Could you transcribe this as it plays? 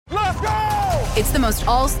It's the most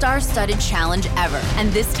all-star studded challenge ever, and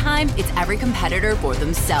this time it's every competitor for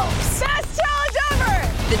themselves. Best challenge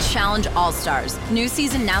ever! The Challenge All-Stars. New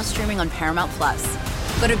season now streaming on Paramount+.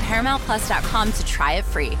 Go to ParamountPlus.com to try it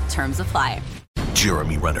free. Terms apply.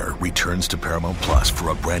 Jeremy Renner returns to Paramount Plus for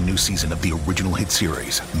a brand new season of the original hit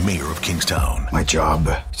series, Mayor of Kingstown. My job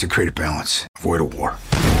is to create a balance, avoid a war.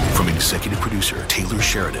 From executive producer Taylor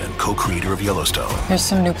Sheridan, co-creator of Yellowstone. There's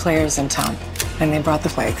some new players in town, and they brought the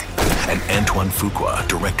plague. And Antoine Fuqua,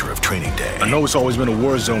 director of Training Day. I know it's always been a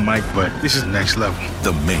war zone, Mike, but this is next level.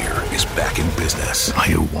 The Mayor is back in business. Are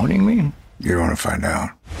you warning me? You don't want to find out.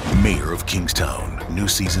 Mayor of Kingstown. New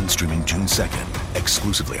season streaming June 2nd,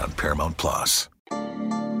 exclusively on Paramount Plus.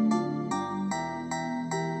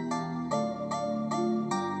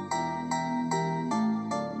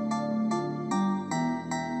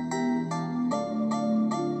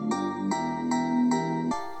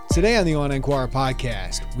 Today on the Illini Inquirer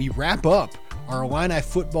podcast, we wrap up our Illini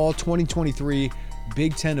football 2023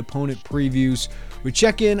 Big Ten opponent previews. We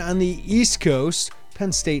check in on the East Coast.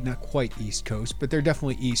 Penn State, not quite East Coast, but they're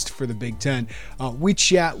definitely East for the Big Ten. We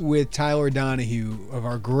chat with Tyler Donahue of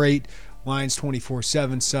our great Lions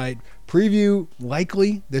 24/7 site. Preview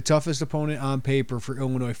likely the toughest opponent on paper for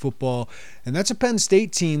Illinois football, and that's a Penn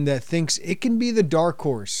State team that thinks it can be the dark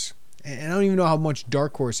horse. And I don't even know how much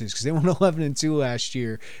dark horse is because they went 11-2 last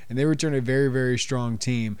year, and they returned a very, very strong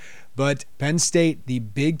team. But Penn State, the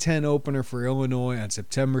Big Ten opener for Illinois on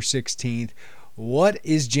September 16th. What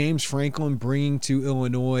is James Franklin bringing to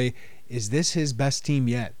Illinois? Is this his best team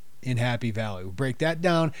yet in Happy Valley? We'll break that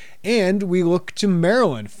down, and we look to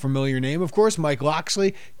Maryland. Familiar name, of course. Mike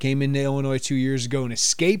Loxley came into Illinois 2 years ago and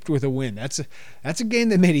escaped with a win. That's a game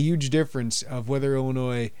that made a huge difference of whether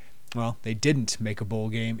Illinois... Well, they didn't make a bowl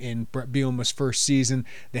game in Brett Bielema's first season.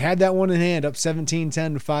 They had that one in hand, up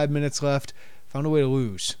 17-10 with 5 minutes left. Found a way to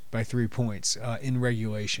lose by 3 points in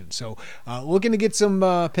regulation. So looking to get some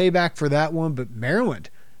payback for that one. But Maryland,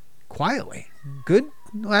 quietly, good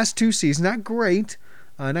last 2 seasons. Not great.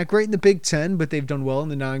 Not great in the Big Ten, but they've done well in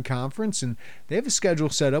the non-conference, and they have a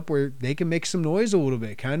schedule set up where they can make some noise a little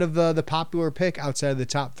bit. Kind of the popular pick outside of the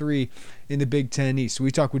top 3 in the Big Ten East. So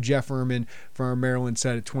we talked with Jeff Ehrman from our Maryland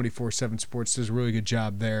side at 24/7 Sports. Does a really good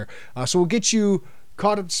job there. So we'll get you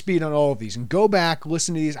caught up to speed on all of these and go back,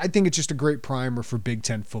 listen to these. I think it's just a great primer for Big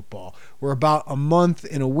Ten football. We're about a month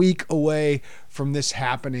and a week away from this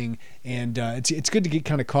happening, and it's good to get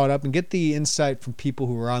kind of caught up and get the insight from people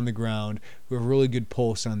who are on the ground, who have a really good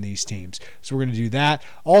pulse on these teams. So we're going to do that.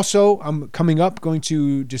 Also, I'm coming up going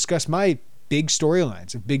to discuss my big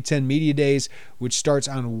storylines of Big Ten Media Days, which starts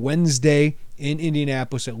on Wednesday in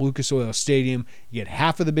Indianapolis at Lucas Oil Stadium. You get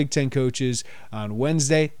half of the Big Ten coaches on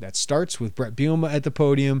Wednesday. That starts with Brett Bielema at the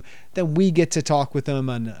podium. Then we get to talk with them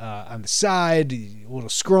on the side, little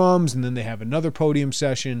scrums, and then they have another podium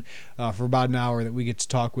session for about an hour that we get to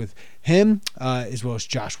talk with him, as well as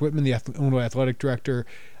Josh Whitman, the Illinois Athletic Director.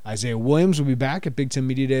 Isaiah Williams will be back at Big Ten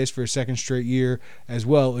Media Days for a second straight year, as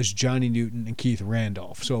well as Johnny Newton and Keith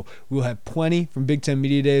Randolph. So we'll have plenty from Big Ten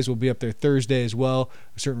Media Days. We'll be up there Thursday as well.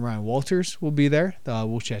 A certain Ryan Walters will be there.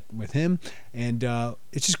 We'll chat with him. And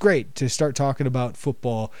it's just great to start talking about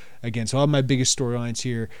football again. So I'll have my biggest storylines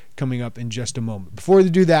here coming up in just a moment. Before we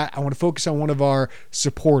do that, I want to focus on one of our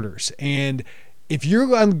supporters. And if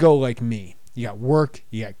you're on the go like me, you got work,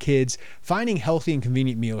 you got kids, finding healthy and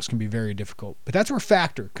convenient meals can be very difficult. But that's where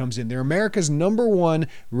Factor comes in. They're America's #1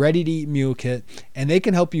 ready-to-eat meal kit, and they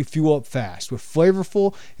can help you fuel up fast with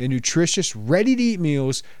flavorful and nutritious ready-to-eat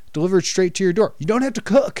meals delivered straight to your door. You don't have to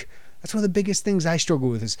cook. That's one of the biggest things I struggle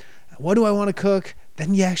with is, what do I want to cook?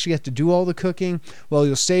 Then you actually have to do all the cooking. Well,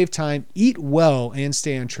 you'll save time, eat well, and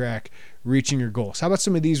stay on track reaching your goals. How about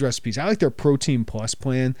some of these recipes? I like their Protein Plus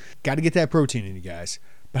plan. Got to get that protein in, you guys.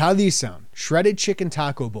 But how do these sound? Shredded chicken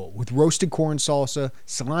taco bowl with roasted corn salsa,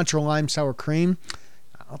 cilantro lime sour cream.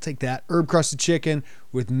 I'll take that. Herb crusted chicken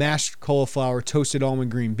with mashed cauliflower, toasted almond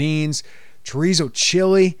green beans, chorizo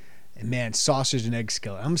chili, and man, sausage and egg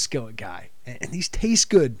skillet. I'm a skillet guy. And these taste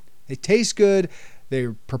good. They taste good.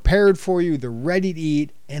 They're prepared for you. They're ready to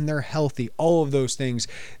eat, and they're healthy. All of those things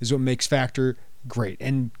is what makes Factor great.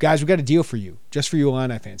 And guys, we got a deal for you, just for you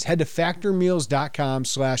Illini fans. Head to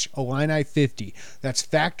factormeals.com/Illini50. That's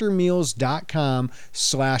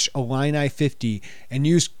factormeals.com/Illini50 and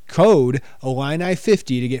use code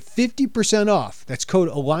Illini50 to get 50% off. That's code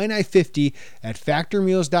Illini50 at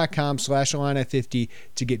factormeals.com/Illini50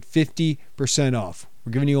 to get 50% off.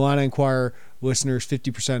 We're giving you Illini Inquirer listeners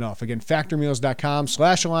 50% off. Again,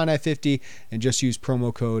 factormeals.com/Illini50 and just use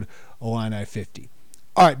promo code Illini50.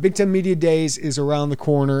 All right, Big Ten Media Days is around the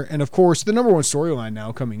corner. And, of course, the #1 storyline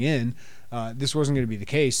now coming in this wasn't going to be the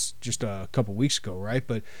case just a couple weeks ago, right?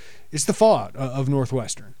 But it's the fallout of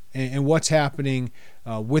Northwestern and what's happening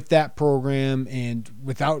with that program and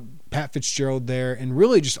without Pat Fitzgerald there, and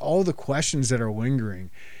really just all the questions that are lingering.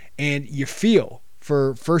 And you feel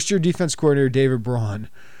for first-year defense coordinator David Braun,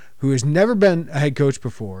 who has never been a head coach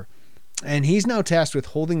before, and he's now tasked with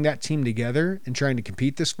holding that team together and trying to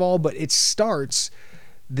compete this fall. But it starts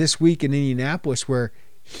this week in Indianapolis, where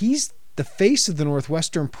he's the face of the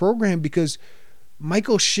Northwestern program because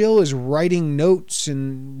Michael Schill is writing notes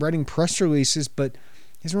and writing press releases, but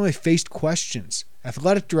he hasn't really faced questions.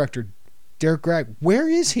 Athletic director Derek Gregg, where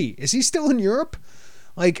is he? Is he still in Europe?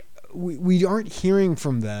 Like, we aren't hearing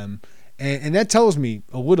from them, and that tells me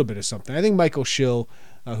a little bit of something. I think Michael Schill,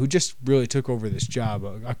 who just really took over this job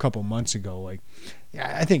a couple months ago,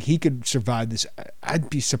 I think he could survive this. I'd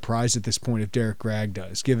be surprised at this point if Derek Gregg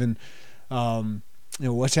does, given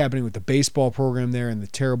what's happening with the baseball program there and the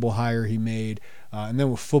terrible hire he made. And then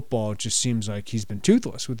with football, it just seems like he's been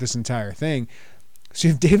toothless with this entire thing. So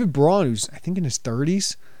you have David Braun, who's I think in his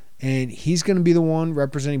 30s, and he's going to be the one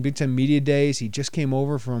representing Big Ten Media Days. He just came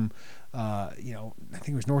over from, I think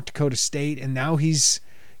it was North Dakota State, and now he's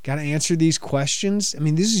got to answer these questions. I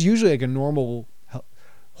mean, this is usually like a normal,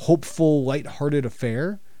 hopeful, lighthearted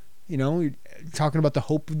affair. You're talking about the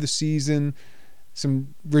hope of the season,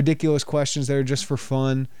 some ridiculous questions that are just for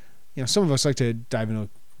fun. Some of us like to dive into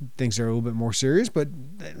things that are a little bit more serious, but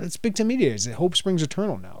it's Big Ten Media Days. Hope springs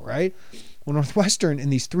eternal now, right? Well, Northwestern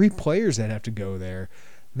and these three players that have to go there,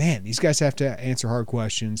 man, these guys have to answer hard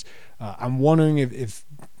questions. I'm wondering if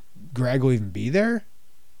Greg will even be there.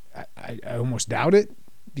 I almost doubt it,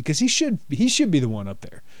 because he should be the one up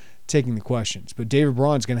there taking the questions. But David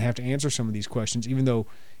Braun's going to have to answer some of these questions, even though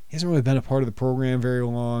he hasn't really been a part of the program very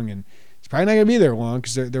long, and he's probably not going to be there long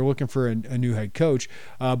because they're looking for a new head coach.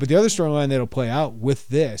 But the other storyline that'll play out with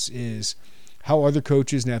this is how other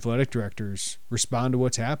coaches and athletic directors respond to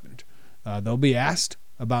what's happened. They'll be asked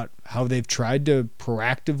about how they've tried to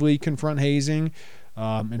proactively confront hazing,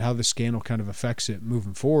 and how the scandal kind of affects it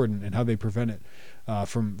moving forward, and how they prevent it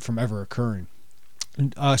from ever occurring.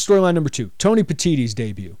 Storyline number 2, Tony Petitti's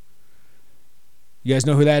debut. You guys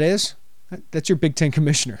know who that is? That's your Big Ten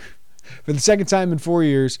commissioner. For the second time in 4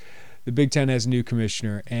 years, the Big Ten has a new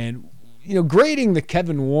commissioner. And, grading the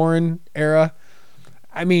Kevin Warren era,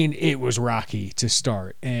 I mean, it was rocky to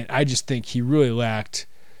start. And I just think he really lacked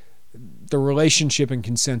the relationship and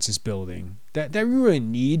consensus building that we really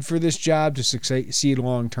need for this job to succeed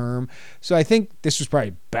long term. So I think this was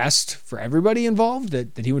probably best for everybody involved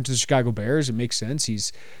that he went to the Chicago Bears. It makes sense.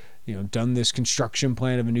 He's done this construction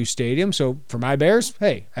plan of a new stadium. So for my Bears,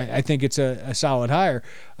 hey, I think it's a solid hire.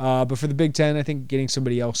 But for the Big Ten, I think getting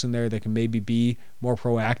somebody else in there that can maybe be more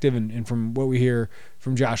proactive. And from what we hear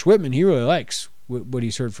from Josh Whitman, he really likes what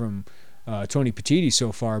he's heard from Tony Petitti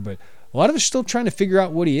so far. But a lot of us are still trying to figure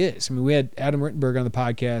out what he is. I mean, we had Adam Rittenberg on the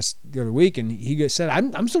podcast the other week, and he said,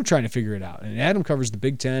 I'm still trying to figure it out. And Adam covers the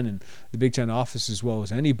Big Ten and the Big Ten office as well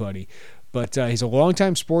as anybody. But he's a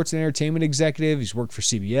longtime sports and entertainment executive. He's worked for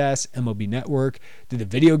CBS, MLB Network, did the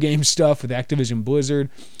video game stuff with Activision Blizzard,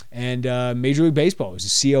 and Major League Baseball. He was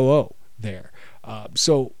a COO there.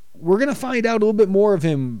 So we're going to find out a little bit more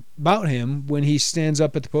about him when he stands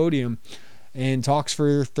up at the podium and talks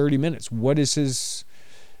for 30 minutes. What is his...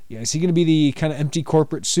 is he going to be the kind of empty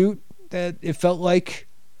corporate suit that it felt like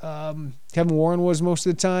Kevin Warren was most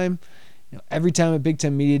of the time? Every time at Big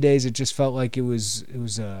Ten Media Days, it just felt like it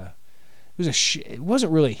wasn't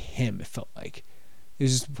really him. It felt like it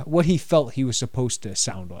was what he felt he was supposed to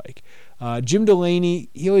sound like. Jim Delaney,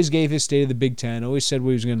 he always gave his state of the Big Ten, always said what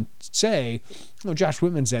he was going to say. Josh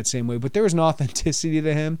Whitman's that same way, but there was an authenticity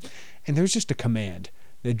to him, and there was just a command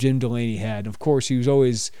that Jim Delaney had. Of course, he was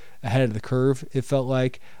always ahead of the curve, it felt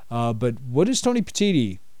like. But what is Tony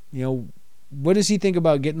Petitti? What does he think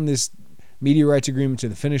about getting this media rights agreement to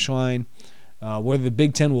the finish line? Whether the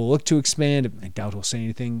Big Ten will look to expand, I doubt he'll say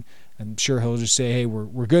anything. I'm sure he'll just say, hey,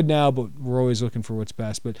 we're good now, but we're always looking for what's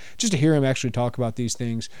best. But just to hear him actually talk about these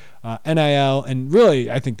things, NIL, and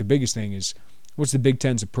really I think the biggest thing is what's the Big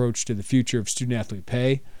Ten's approach to the future of student-athlete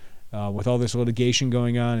pay? With all this litigation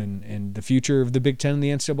going on and the future of the Big Ten and the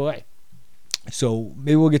NCAA. So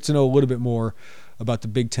maybe we'll get to know a little bit more about the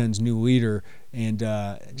Big Ten's new leader and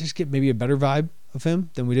just get maybe a better vibe of him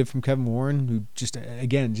than we did from Kevin Warren, who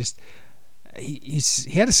he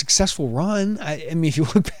had a successful run. I mean, if you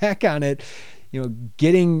look back on it,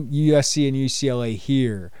 getting USC and UCLA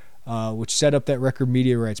here, which set up that record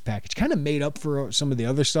media rights package, kind of made up for some of the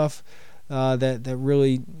other stuff that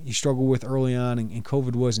really he struggled with early on, and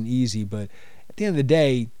COVID wasn't easy. But at the end of the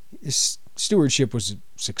day, his stewardship was a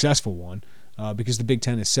successful one. because the Big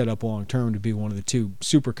Ten is set up long-term to be one of the two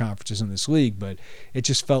super conferences in this league, but it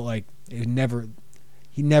just felt like he never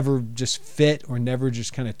just fit or never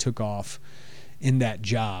just kind of took off in that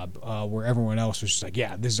job where everyone else was just like,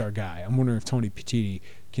 yeah, this is our guy. I'm wondering if Tony Petitti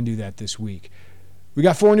can do that this week. We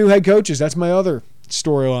got 4 new head coaches. That's my other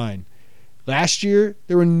storyline. Last year,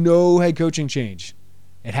 there were no head coaching change.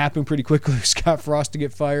 It happened pretty quickly for Scott Frost to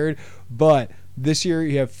get fired, but this year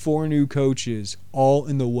you have 4 new coaches all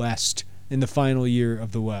in the West in the final year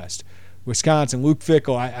of the West. Wisconsin, Luke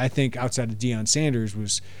Fickell, I think outside of Deion Sanders,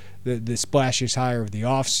 was the splashiest hire of the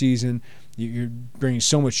offseason. You're bringing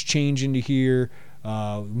so much change into here.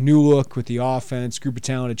 New look with the offense, group of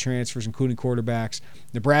talented transfers, including quarterbacks.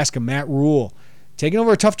 Nebraska, Matt Rule, taking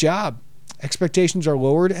over a tough job. Expectations are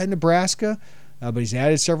lowered at Nebraska, but he's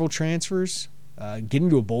added several transfers. Getting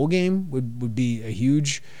to a bowl game would be a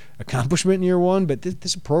huge accomplishment in year one, but this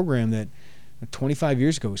is a program that 25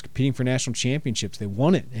 years ago was competing for national championships. They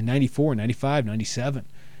won it in 94, 95, 97.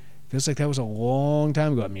 Feels like that was a long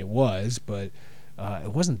time ago. I mean, it was, but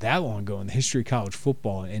it wasn't that long ago in the history of college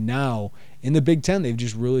football. And now in the Big Ten, they've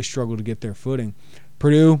just really struggled to get their footing.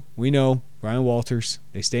 Purdue, we know, Ryan Walters,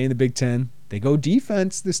 they stay in the Big Ten. They go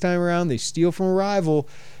defense this time around. They steal from a rival.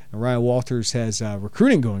 And Ryan Walters has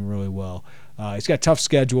recruiting going really well. He's got a tough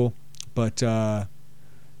schedule, but it's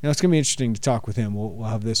going to be interesting to talk with him. We'll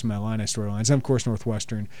have this in my Illini storylines. And, of course,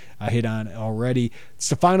 Northwestern I hit on already. It's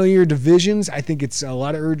the final year of divisions. I think it's a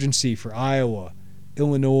lot of urgency for Iowa,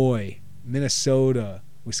 Illinois, Minnesota,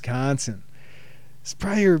 Wisconsin. It's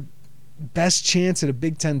probably your best chance at a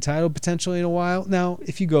Big Ten title potentially in a while. Now,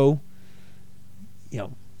 if you go,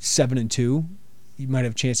 7-2, you might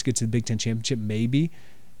have a chance to get to the Big Ten championship, maybe.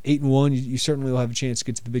 8-1, you certainly will have a chance to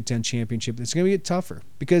get to the Big Ten championship. It's going to get tougher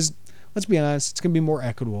because, let's be honest, it's going to be more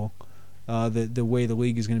equitable, the way the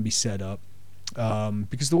league is going to be set up,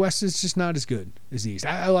 because the West is just not as good as the East.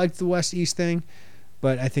 I like the West-East thing,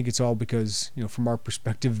 but I think it's all because, from our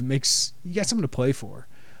perspective, you got something to play for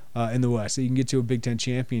in the West. So you can get to a Big Ten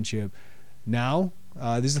championship. Now,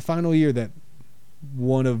 this is the final year that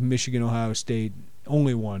one of Michigan, Ohio State,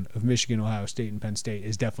 only one of Michigan, Ohio State, and Penn State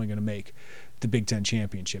is definitely going to make the Big Ten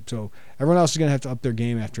championship. So everyone else is going to have to up their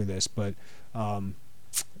game after this, but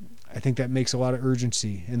I think that makes a lot of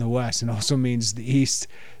urgency in the West, and also means the East.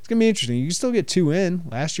 It's going to be interesting. You can still get 2 in.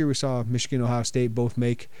 Last year we saw Michigan, Ohio State both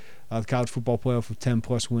make the college football playoff with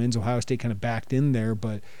 10-plus wins. Ohio State kind of backed in there,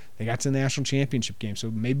 but they got to the national championship game,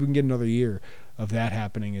 so maybe we can get another year of that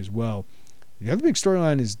happening as well. The other big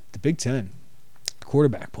storyline is the Big Ten,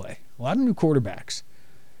 quarterback play. A lot of new quarterbacks.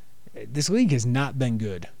 This league has not been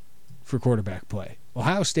good for quarterback play.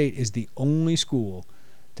 Ohio State is the only school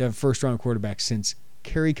to have a first-round quarterback since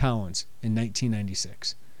Kerry Collins in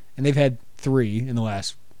 1996. And they've had 3 in the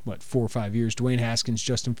last, 4 or 5 years. Dwayne Haskins,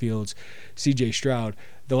 Justin Fields, C.J. Stroud.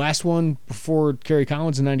 The last one before Kerry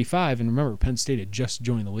Collins in 95, and remember, Penn State had just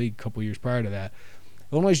joined the league a couple years prior to that.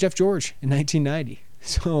 Illinois' Jeff George in 1990.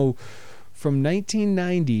 So from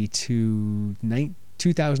 1990 to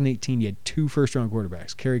 2018, you had 2 first-round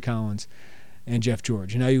quarterbacks, Kerry Collins and Jeff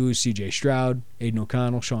George. And now you lose C.J. Stroud, Aiden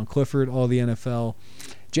O'Connell, Sean Clifford, all the NFL.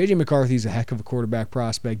 J.J. McCarthy's a heck of a quarterback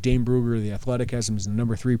prospect. Dane Brugger, the Athletic, has him as the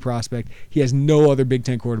number 3 prospect. He has no other Big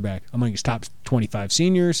Ten quarterback among his top 25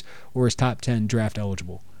 seniors or his top 10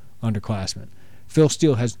 draft-eligible underclassmen. Phil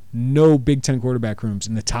Steele has no Big Ten quarterback rooms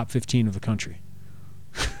in the top 15 of the country.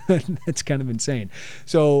 That's kind of insane.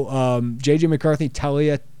 So J.J. McCarthy,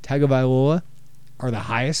 Talia Tagovailoa are the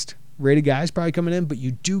highest rated guys probably coming in, but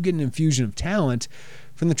you do get an infusion of talent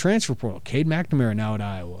from the transfer portal. Cade McNamara now at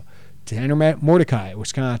Iowa. Tanner Mordecai at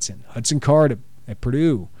Wisconsin. Hudson Card at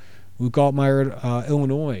Purdue. Luke Altmaier at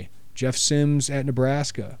Illinois. Jeff Sims at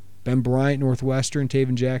Nebraska. Ben Bryant, Northwestern.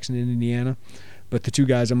 Taven Jackson in Indiana. But the 2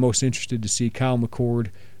 guys I'm most interested to see, Kyle McCord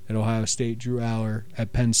at Ohio State, Drew Aller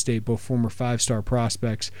at Penn State, both former 5-star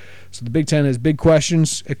prospects. So the Big Ten has big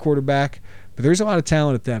questions at quarterback, but there's a lot of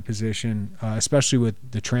talent at that position, especially with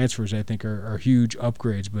the transfers I think are huge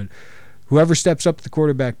upgrades. But whoever steps up to the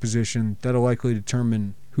quarterback position, that'll likely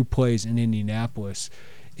determine who plays in Indianapolis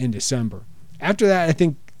in December. After that, I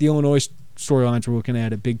think the Illinois storylines we're looking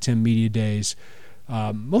at Big Ten Media Days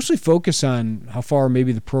mostly focus on how far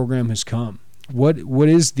maybe the program has come. What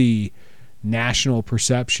is the national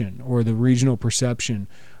perception or the regional perception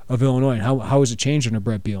of Illinois, and how has it changed under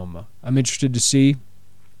Brett Bielema? I'm interested to see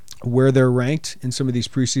where they're ranked in some of these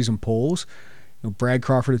preseason polls. Brad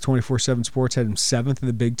Crawford at 24/7 Sports had him 7th in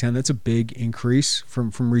the Big Ten. That's a big increase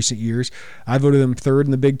from recent years. I voted them 3rd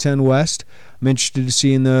in the Big Ten West. I'm interested to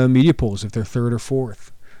see in the media polls if they're 3rd or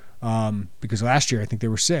 4th, because last year I think they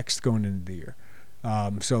were 6th going into the year.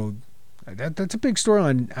 So That's a big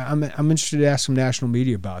storyline. I'm interested to ask some national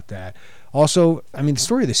media about that. Also, I mean, the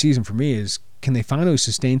story of the season for me is, can they finally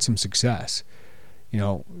sustain some success?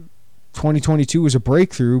 2022 was a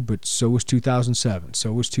breakthrough, but so was 2007.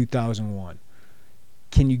 So was 2001.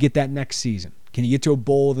 Can you get that next season? Can you get to a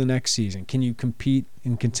bowl the next season? Can you compete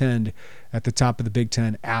and contend at the top of the Big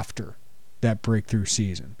Ten after that breakthrough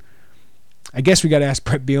season? I guess we got to ask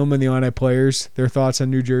Brett Bielema and the Illini players their thoughts on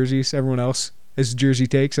new jerseys. Everyone else has Jersey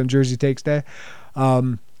Takes on Jersey Takes Day.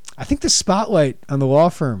 I think the spotlight on the law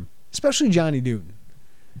firm, especially Johnny Newton,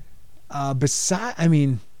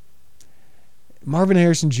 Marvin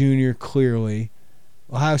Harrison Jr., clearly.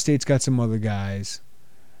 Ohio State's got some other guys.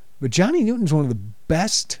 But Johnny Newton's one of the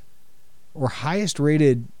best or highest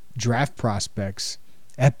rated draft prospects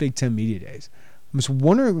at Big Ten Media Days. I'm just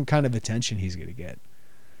wondering what kind of attention he's going to get.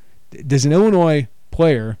 Does an Illinois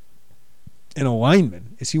player, an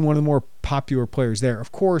lineman, is he one of the more popular players there?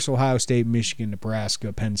 Of course, Ohio State, Michigan,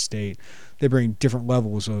 Nebraska, Penn State, they bring different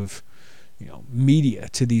levels of media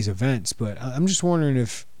to these events. But I'm just wondering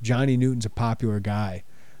if Johnny Newton's a popular guy,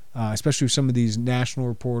 especially with some of these national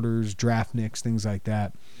reporters, draftniks, things like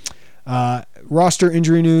that. Roster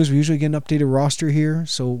injury news. We usually get an updated roster here,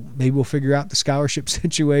 so maybe we'll figure out the scholarship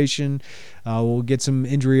situation. We'll get some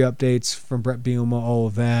injury updates from Brett Bielema, all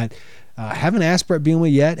of that. Haven't asked Brett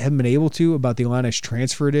Bielema yet, haven't been able to, about the Illini's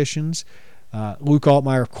transfer additions. Luke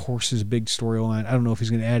Altmaier, of course, is a big storyline. I don't know if he's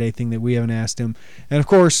going to add anything that we haven't asked him. And, of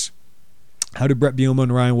course, how did Brett Bielema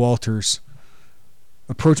and Ryan Walters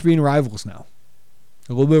approach being rivals now?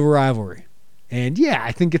 A little bit of a rivalry. And, yeah,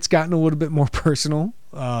 I think it's gotten a little bit more personal.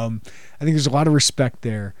 I think there's a lot of respect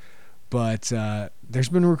there. But there's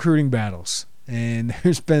been recruiting battles, and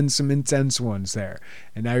there's been some intense ones there.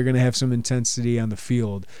 And now you're going to have some intensity on the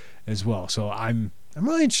field as well. So I'm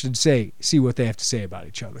really interested to see what they have to say about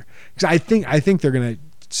each other. Because I think they're going to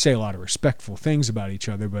say a lot of respectful things about each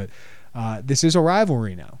other. But this is a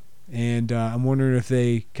rivalry now. And I'm wondering if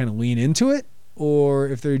they kind of lean into it or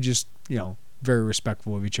if they're just, very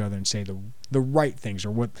respectful of each other and say the right things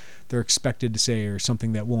or what they're expected to say or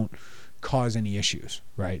something that won't cause any issues,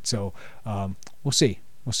 right? So we'll see.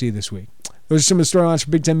 We'll see this week. Those are some of the storylines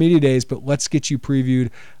for Big Ten Media Days, but let's get you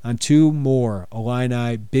previewed on two more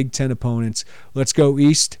Illini Big Ten opponents. Let's go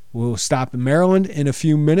east. We'll stop in Maryland in a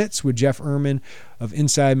few minutes with Jeff Ehrman of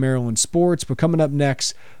Inside Maryland Sports. But coming up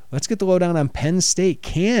next, let's get the lowdown on Penn State.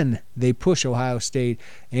 Can they push Ohio State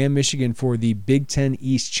and Michigan for the Big Ten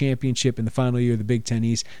East Championship in the final year of the Big Ten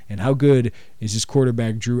East? And how good is his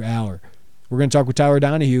quarterback, Drew Aller? We're going to talk with Tyler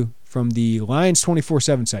Donahue from the Lions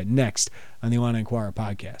 24/7 site next on the Illini Inquirer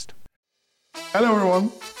podcast. Hello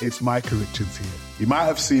everyone, it's Micah Richards here. You might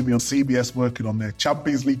have seen me on CBS working on their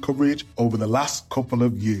Champions League coverage over the last couple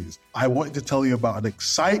of years. I wanted to tell you about an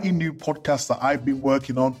exciting new podcast that I've been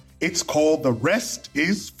working on. It's called The Rest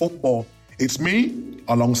is Football. It's me,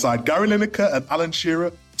 alongside Gary Lineker and Alan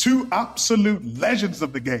Shearer, two absolute legends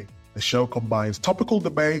of the game. The show combines topical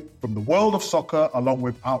debate from the world of soccer along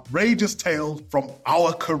with outrageous tales from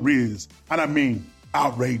our careers. And I mean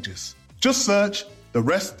outrageous. Just search The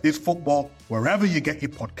Rest is Football wherever you get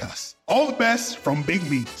your podcasts. All the best from Big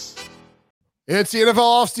Meats. It's the NFL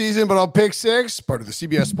offseason, but on Pick Six, part of the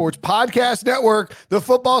CBS Sports Podcast Network, the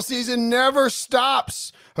football season never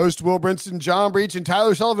stops. Host Will Brinson, John Breach, and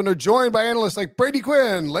Tyler Sullivan are joined by analysts like Brady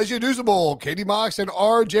Quinn, Lesia Dusable, Katie Mox, and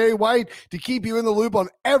RJ White to keep you in the loop on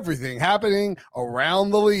everything happening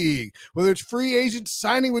around the league. Whether it's free agents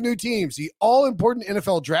signing with new teams, the all-important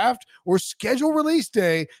NFL draft, or schedule release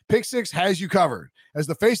day, Pick Six has you covered. As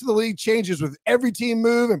the face of the league changes with every team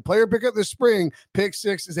move and player pickup this spring, Pick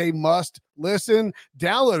Six is a must listen.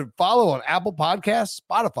 Download and follow on Apple Podcasts,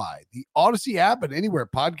 Spotify, the Odyssey app, and anywhere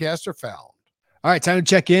podcasts are found. All right, time to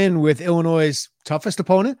check in with Illinois' toughest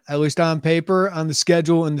opponent, at least on paper, on the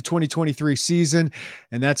schedule in the 2023 season,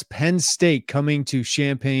 and that's Penn State coming to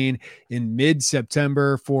Champaign in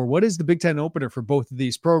mid-September for what is the Big Ten opener for both of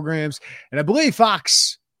these programs. And I believe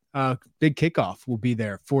Fox Big Kickoff will be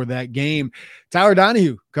there for that game. Tyler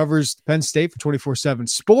Donahue covers Penn State for 24/7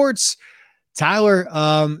 Sports. Tyler,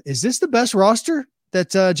 is this the best roster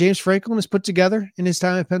that James Franklin has put together in his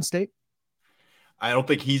time at Penn State? I don't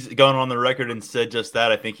think he's gone on the record and said just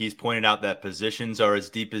that. I think he's pointed out that positions are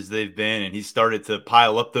as deep as they've been, and he's started to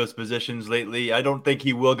pile up those positions lately. I don't think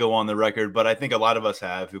he will go on the record, but I think a lot of us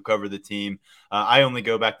have who cover the team. I only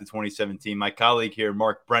go back to 2017. My colleague here,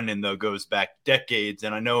 Mark Brennan, though, goes back decades,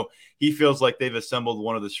 and I know he feels like they've assembled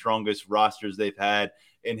one of the strongest rosters they've had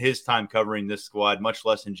in his time covering this squad, much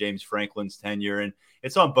less in James Franklin's tenure. And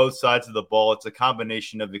it's on both sides of the ball. It's a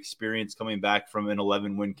combination of experience coming back from an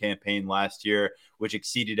 11-win campaign last year, which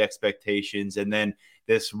exceeded expectations. And then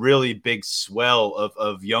this really big swell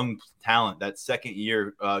of young talent. That second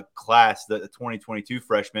year class, the 2022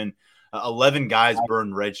 freshmen, 11 guys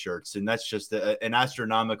burned red shirts, and that's just an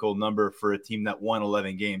astronomical number for a team that won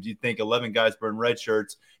 11 games. You'd think 11 guys burn red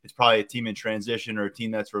shirts, it's probably a team in transition or a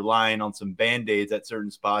team that's relying on some Band-Aids at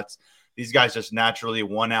certain spots. These guys just naturally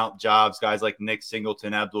won out jobs. Guys like Nick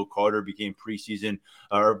Singleton, Abdul Carter became freshman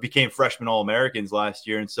All-Americans last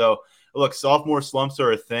year. And so, look, sophomore slumps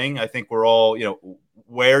are a thing. I think we're all,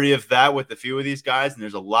 wary of that with a few of these guys. And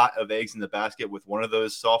there's a lot of eggs in the basket with one of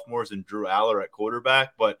those sophomores and Drew Aller at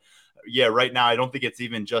quarterback. But yeah, right now, I don't think it's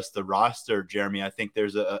even just the roster, Jeremy. I think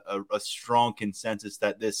there's a strong consensus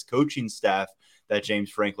that this coaching staff that James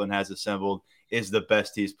Franklin has assembled is the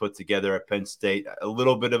best he's put together at Penn State. A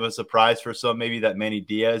little bit of a surprise for some, maybe, that Manny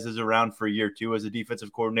Diaz is around for year 2 as a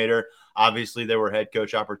defensive coordinator. Obviously, there were head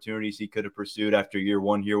coach opportunities he could have pursued after year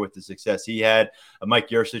 1 here with the success he had. Mike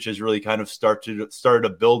Yurcich has really kind of started to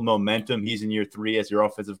build momentum. He's in year 3 as your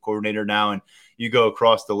offensive coordinator now, and you go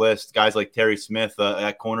across the list, guys like Terry Smith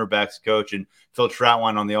at cornerbacks coach and Phil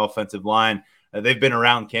Troutwine on the offensive line. They've been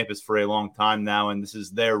around campus for a long time now, and this is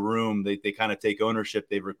their room. They kind of take ownership.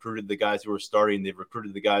 They've recruited the guys who are starting. They've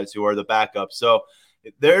recruited the guys who are the backup. So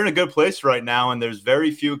they're in a good place right now, and there's very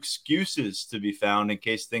few excuses to be found in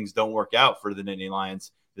case things don't work out for the Nittany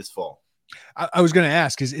Lions this fall. I was going to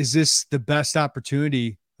ask, is this the best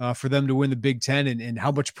opportunity for them to win the Big Ten, and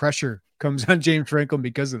how much pressure comes on James Franklin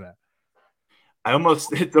because of that? I'm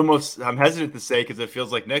hesitant to say, because it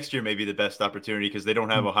feels like next year may be the best opportunity, because they don't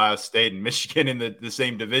have Ohio State and Michigan in the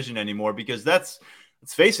same division anymore, because let's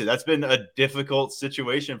face it, that's been a difficult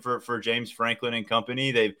situation for James Franklin and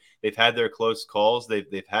company. They've had their close calls.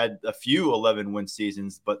 They've had a few 11-win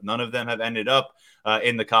seasons, but none of them have ended up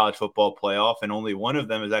in the college football playoff, and only one of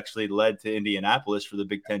them has actually led to Indianapolis for the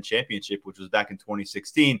Big Ten championship, which was back in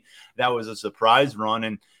 2016. That was a surprise run,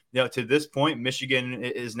 and to this point, Michigan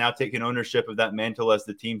is now taking ownership of that mantle as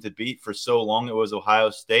the team to beat. For so long, it was Ohio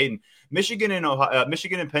State. And Michigan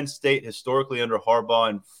and Penn State historically under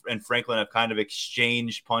Harbaugh and Franklin have kind of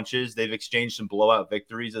exchanged punches. They've exchanged some blowout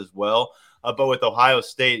victories as well. But with Ohio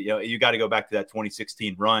State, you got to go back to that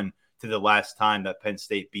 2016 run to the last time that Penn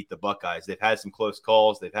State beat the Buckeyes. They've had some close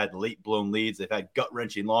calls. They've had late blown leads. They've had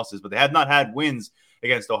gut-wrenching losses, but they have not had wins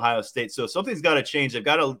against Ohio State. So something's got to change. They've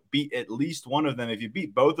got to beat at least one of them. If you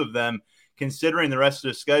beat both of them, considering the rest of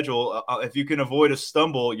the schedule, if you can avoid a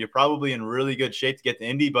stumble, you're probably in really good shape to get to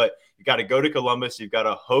Indy. But you got to go to Columbus. You've got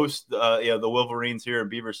to host the Wolverines here in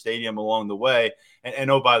Beaver Stadium along the way. And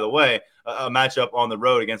oh, by the way, a matchup on the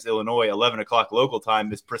road against Illinois, 11 o'clock local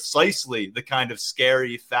time, is precisely the kind of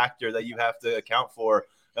scary factor that you have to account for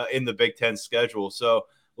in the Big Ten schedule. So,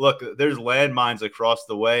 look, there's landmines across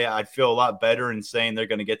the way. I'd feel a lot better in saying they're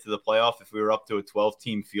going to get to the playoff if we were up to a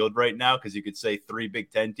 12-team field right now, because you could say 3 Big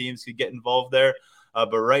Ten teams could get involved there.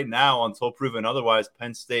 But right now, until proven otherwise,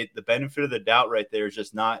 Penn State, the benefit of the doubt right there is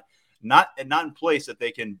just not in place that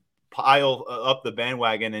they can pile up the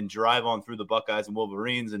bandwagon and drive on through the Buckeyes and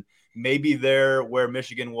Wolverines. And maybe they're where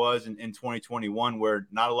Michigan was in 2021, where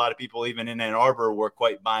not a lot of people, even in Ann Arbor, were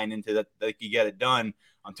quite buying into that they could get it done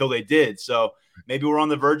until they did. So maybe we're on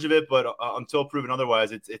the verge of it, but until proven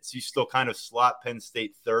otherwise, it's you still kind of slot Penn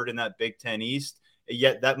State third in that Big Ten East,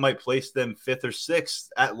 yet that might place them 5th or 6th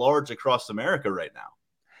at large across America right now.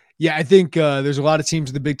 Yeah, I think there's a lot of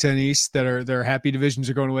teams in the Big Ten East that are happy divisions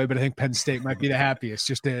are going away, but I think Penn State might be the happiest,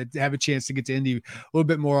 just to have a chance to get to Indy a little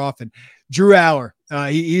bit more often. Drew Aller,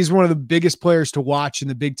 he's one of the biggest players to watch in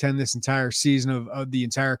the Big Ten this entire season of the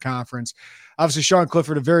entire conference. Obviously, Sean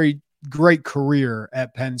Clifford, a very great career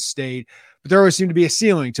at Penn State, but there always seemed to be a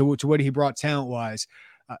ceiling to what he brought talent-wise.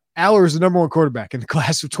 Aller is the number 1 quarterback in the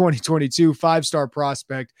class of 2022, 5-star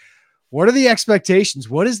prospect. What are the expectations?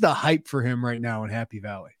 What is the hype for him right now in Happy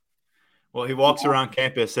Valley? Well, he walks around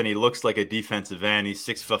campus and he looks like a defensive end. He's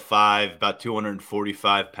 6'5", about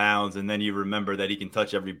 245 pounds. And then you remember that he can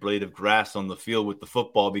touch every blade of grass on the field with the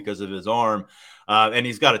football because of his arm. And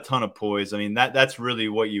he's got a ton of poise. I mean, that's really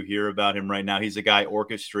what you hear about him right now. He's a guy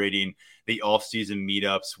orchestrating the offseason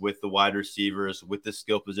meetups with the wide receivers, with the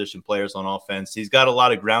skill position players on offense. He's got a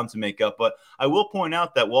lot of ground to make up. But I will point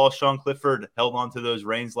out that while Sean Clifford held on to those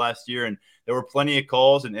reins last year, and there were plenty of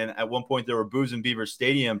calls, and at one point there were boos in Beaver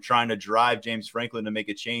Stadium trying to drive James Franklin to make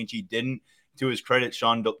a change. He didn't. To his credit,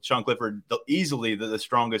 Sean Clifford, easily the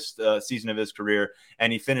strongest season of his career,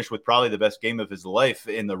 and he finished with probably the best game of his life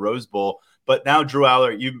in the Rose Bowl. But now Drew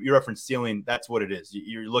Aller, you referenced ceiling. That's what it is.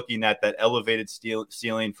 You're looking at that elevated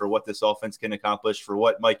ceiling for what this offense can accomplish, for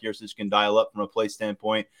what Mike Yurcich can dial up from a play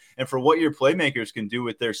standpoint, and for what your playmakers can do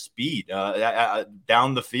with their speed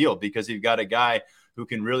down the field, because you've got a guy who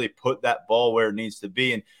can really put that ball where it needs to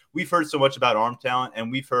be. And we've heard so much about arm talent,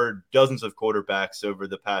 and we've heard dozens of quarterbacks over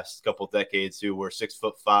the past couple decades who were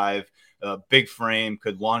 6'5", big frame,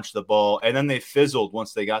 could launch the ball, and then they fizzled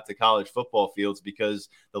once they got to college football fields because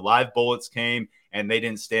the live bullets came and they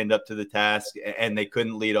didn't stand up to the task and they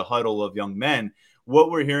couldn't lead a huddle of young men.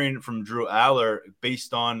 What we're hearing from Drew Aller,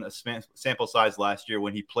 based on a sample size last year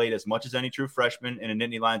when he played as much as any true freshman in a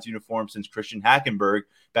Nittany Lions uniform since Christian Hackenberg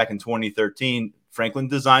back in 2013, Franklin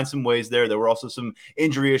designed some ways there. There were also some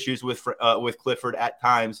injury issues with Clifford at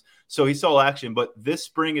times. So he saw action. But this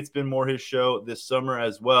spring, it's been more his show, this summer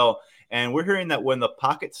as well. And we're hearing that when the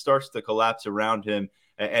pocket starts to collapse around him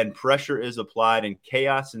and pressure is applied and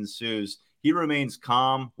chaos ensues, he remains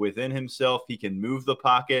calm within himself. He can move the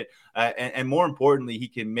pocket. And more importantly, he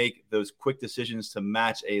can make those quick decisions to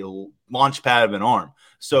match a launch pad of an arm.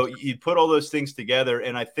 So you put all those things together,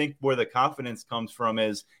 and I think where the confidence comes from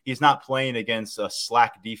is he's not playing against a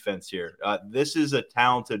slack defense here. This is a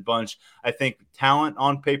talented bunch. I think talent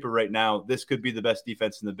on paper right now, this could be the best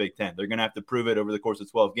defense in the Big Ten. They're going to have to prove it over the course of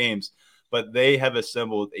 12 games. But they have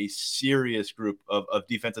assembled a serious group of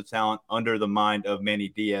defensive talent under the mind of Manny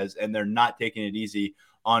Diaz, and they're not taking it easy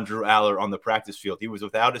on Drew Aller on the practice field. He was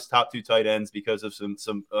without his top two tight ends because of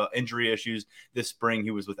some injury issues this spring.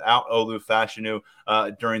 He was without Olu Fashanu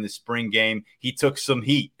during the spring game. He took some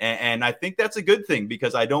heat, and I think that's a good thing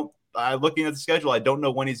because looking at the schedule, I don't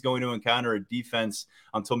know when he's going to encounter a defense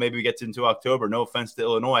until maybe we get into October. No offense to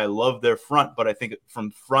Illinois. I love their front, but I think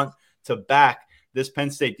from front to back, this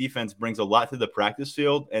Penn State defense brings a lot to the practice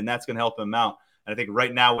field, and that's going to help him out. And I think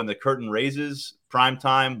right now when the curtain raises, prime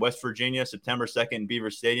time, West Virginia, September 2nd in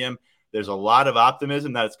Beaver Stadium, there's a lot of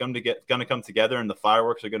optimism that it's going to come together and the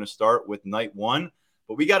fireworks are going to start with night one.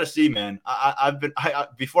 But we got to see, man.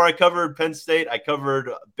 Before I covered Penn State, I covered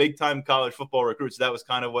big-time college football recruits. That was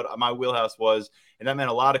kind of what my wheelhouse was, and that meant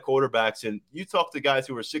a lot of quarterbacks. And you talk to guys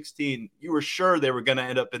who were 16, you were sure they were going to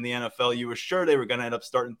end up in the NFL. You were sure they were going to end up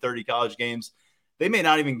starting 30 college games. They may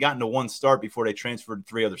not even gotten to one start before they transferred to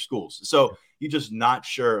 3 other schools. So you're just not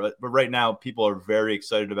sure. But right now, people are very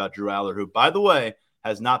excited about Drew Aller, who, by the way,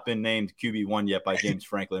 has not been named QB1 yet by James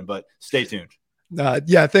Franklin. But stay tuned.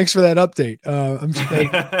 Yeah, thanks for that update.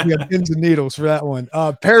 We have pins and needles for that one.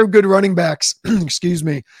 Pair of good running backs, excuse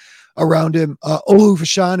me, around him. Olu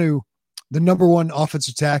Fashanu, the number 1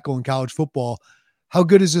 offensive tackle in college football. How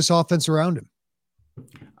good is this offense around him?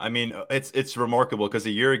 I mean, it's remarkable because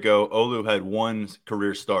a year ago, Olu had one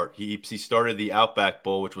career start. He started the Outback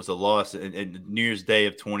Bowl, which was a loss in New Year's Day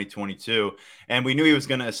of 2022. And we knew he was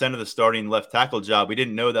going to ascend to the starting left tackle job. We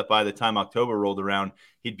didn't know that by the time October rolled around,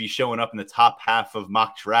 he'd be showing up in the top half of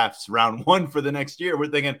mock drafts round 1 for the next year. We're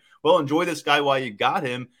thinking, well, enjoy this guy while you got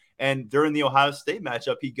him. And during the Ohio State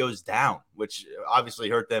matchup, he goes down, which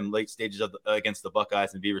obviously hurt them late stages against the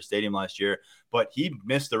Buckeyes in Beaver Stadium last year. But he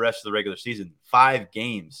missed the rest of the regular season, 5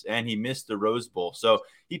 games, and he missed the Rose Bowl. So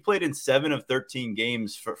he played in 7 of 13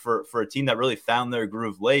 games for a team that really found their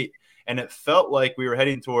groove late. And it felt like we were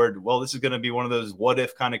heading toward, well, this is going to be one of those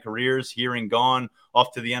what-if kind of careers, here and gone,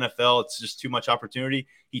 off to the NFL. It's just too much opportunity.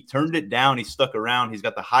 He turned it down. He stuck around. He's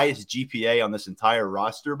got the highest GPA on this entire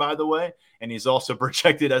roster, by the way, and he's also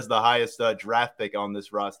projected as the highest draft pick on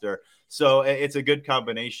this roster. So it's a good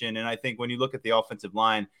combination, and I think when you look at the offensive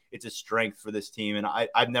line, it's a strength for this team, and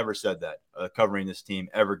I've never said that covering this team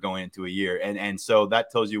ever going into a year. And so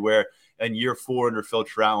that tells you where in year 4 under Phil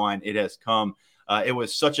Trautwein it has come. It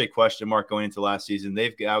was such a question mark going into last season.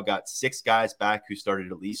 They've now got 6 guys back who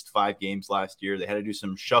started at least 5 games last year. They had to do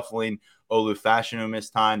some shuffling. Olu Fashanu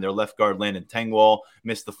missed time. Their left guard, Landon Tengwall,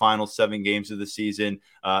 missed the final 7 games of the season.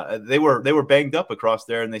 They were banged up across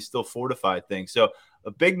there, and they still fortified things. So a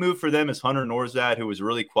big move for them is Hunter Norzad, who was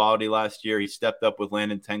really quality last year. He stepped up with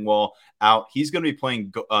Landon Tengwall out. He's going to be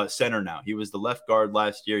playing center now. He was the left guard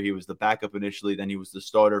last year. He was the backup initially. Then he was the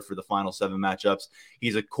starter for the final 7 matchups.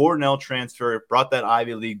 He's a Cornell transfer, brought that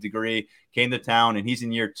Ivy League degree, came to town, and he's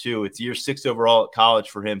in year 2. It's year 6 overall at college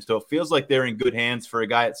for him. So it feels like they're in good hands for a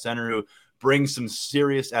guy at center who brings some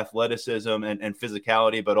serious athleticism and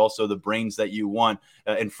physicality, but also the brains that you want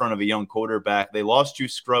in front of a young quarterback. They lost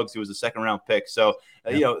Juice Scruggs, who was a second-round pick. So,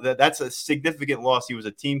 that's a significant loss. He was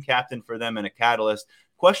a team captain for them and a catalyst.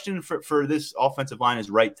 Question for this offensive line is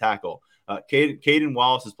right tackle. Caden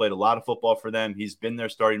Wallace has played a lot of football for them. He's been their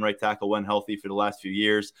starting right tackle when healthy for the last few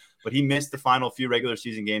years, but he missed the final few regular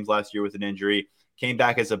season games last year with an injury. Came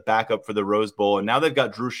back as a backup for the Rose Bowl, and now they've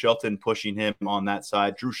got Drew Shelton pushing him on that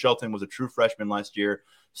side. Drew Shelton was a true freshman last year,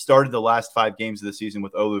 started the last 5 games of the season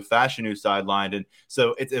with Olu Fashanu sidelined. And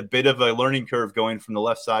so it's a bit of a learning curve going from the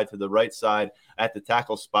left side to the right side at the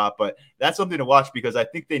tackle spot. But that's something to watch because I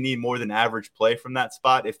think they need more than average play from that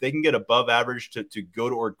spot. If they can get above average to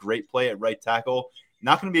good or great play at right tackle,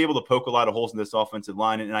 not going to be able to poke a lot of holes in this offensive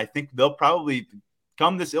line. And I think they'll probably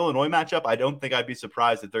come this Illinois matchup. I don't think I'd be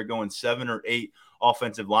surprised if they're going 7 or 8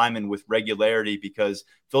 offensive linemen with regularity, because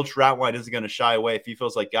Phil Troutwine isn't going to shy away. If he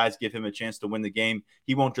feels like guys give him a chance to win the game,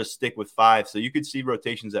 he won't just stick with 5. So you could see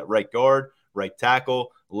rotations at right guard, right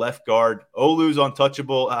tackle, left guard. Olu's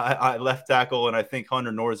untouchable at left tackle, and I think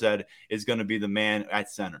Hunter Norzad is going to be the man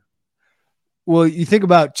at center. Well, you think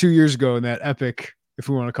about 2 years ago in that epic, if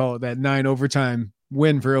we want to call it that, 9 overtime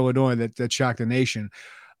win for Illinois that shocked the nation.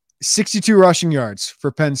 62 rushing yards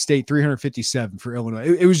for Penn State, 357 for Illinois.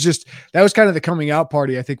 It was just, that was kind of the coming out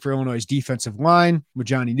party, I think, for Illinois' defensive line with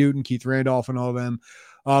Johnny Newton, Keith Randolph, and all of them.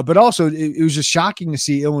 But also, it was just shocking to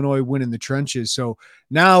see Illinois win in the trenches. So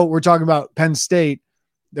now we're talking about Penn State.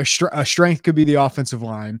 A strength could be the offensive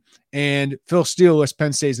line. And Phil Steele lists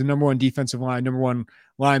Penn State as the number 1 defensive line, number 1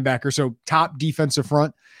 linebacker. So top defensive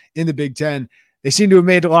front in the Big Ten. They seem to have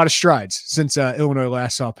made a lot of strides since Illinois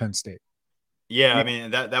last saw Penn State. Yeah, I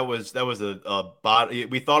mean that was a body.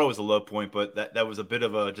 We thought it was a low point, but that was a bit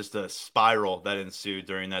of a spiral that ensued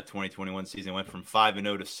during that 2021 season. It went from 5-0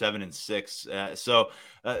 to 7-6. So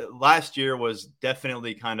last year was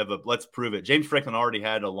definitely kind of a let's prove it. James Franklin already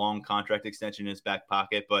had a long contract extension in his back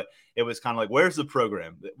pocket, but it was kind of like, where's the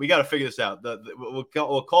program? We got to figure this out. We'll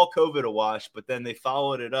call COVID a wash, but then they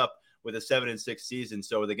followed it up with a 7-6 season.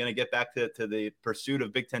 So are they going to get back to the pursuit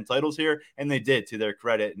of Big Ten titles here? And they did, to their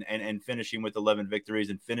credit, and finishing with 11 victories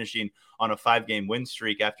and finishing on a 5-game win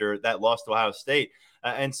streak after that loss to Ohio State.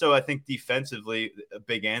 And so I think defensively, a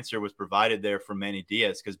big answer was provided there from Manny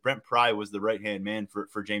Diaz, because Brent Pry was the right-hand man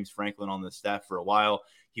for James Franklin on the staff for a while.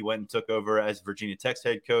 He went and took over as Virginia Tech's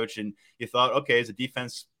head coach, and you thought, okay, is the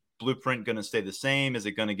defense blueprint going to stay the same? Is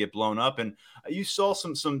it going to get blown up? And you saw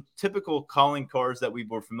some typical calling cards that we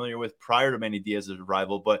were familiar with prior to Manny Diaz's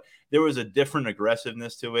arrival, but there was a different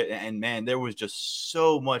aggressiveness to it. And man, there was just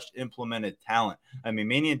so much implemented talent. I mean,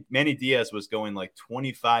 Manny Diaz was going like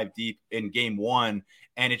 25 deep in game 1,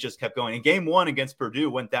 and it just kept going. In game 1 against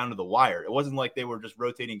Purdue, went down to the wire. It wasn't like they were just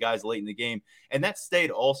rotating guys late in the game, and that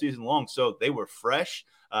stayed all season long. So they were fresh.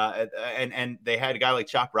 And they had a guy like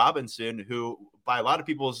Chop Robinson, who by a lot of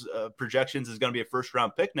people's projections is going to be a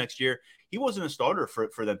first-round pick next year. He wasn't a starter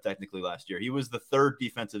for them technically last year. He was the 3rd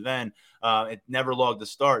defensive end. It never logged a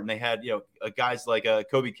start, and they had guys like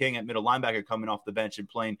Kobe King at middle linebacker coming off the bench and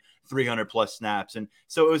playing 300-plus snaps. And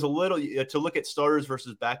so it was a little to look at starters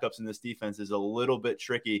versus backups in this defense is a little bit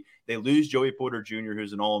tricky. They lose Joey Porter Jr.,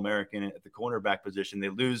 who's an All-American at the cornerback position. They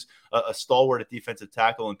lose a stalwart at defensive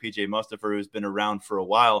tackle and PJ Mustipher, who's been around for a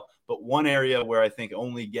while. But one area where I think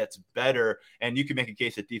only gets better, and you can make a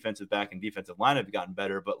case that defensive back and defensive line have gotten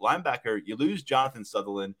better, but linebacker, you lose Jonathan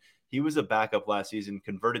Sutherland. He was a backup last season,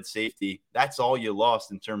 converted safety. That's all you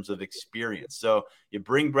lost in terms of experience. So you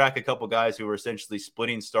bring back a couple guys who are essentially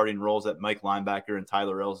splitting starting roles at Mike linebacker and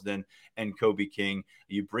Tyler Elsdon and Kobe King.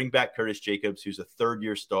 You bring back Curtis Jacobs, who's a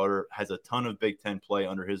 3rd-year starter, has a ton of Big Ten play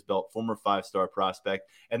under his belt, former 5-star prospect.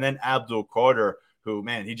 And then Abdul Carter, who,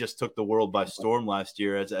 man, he just took the world by storm last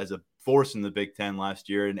year as a force in the Big Ten last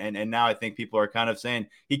year. And now I think people are kind of saying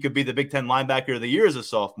he could be the Big Ten linebacker of the year as a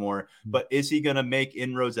sophomore. But is he going to make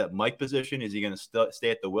inroads at Mike position? Is he going to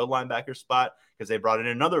stay at the will linebacker spot? Because they brought in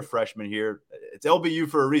another freshman here. It's LBU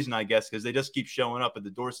for a reason, I guess, because they just keep showing up at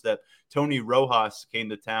the doorstep. Tony Rojas came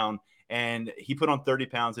to town, and he put on 30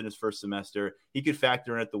 pounds in his first semester. He could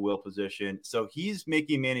factor in at the will position. So he's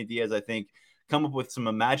making Manny Diaz, I think, come up with some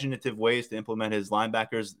imaginative ways to implement his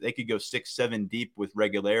linebackers. They could go 6-7 deep with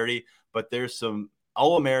regularity, but there's some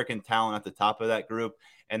All-American talent at the top of that group.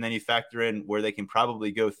 And then you factor in where they can probably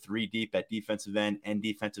go 3 deep at defensive end and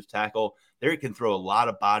defensive tackle. There can throw a lot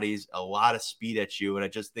of bodies, a lot of speed at you. And I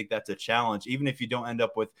just think that's a challenge. Even if you don't end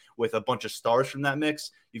up with a bunch of stars from that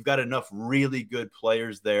mix, you've got enough really good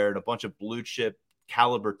players there and a bunch of blue chip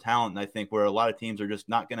caliber talent. And I think where a lot of teams are just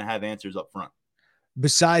not going to have answers up front.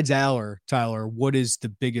 Besides Aller, Tyler, what is the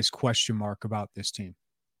biggest question mark about this team?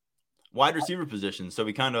 Wide receiver position. So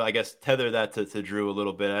we kind of, I guess, tether that to Drew a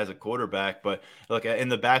little bit as a quarterback. But look, in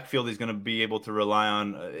the backfield, he's going to be able to rely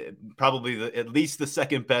on probably at least the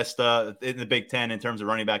second best in the Big Ten in terms of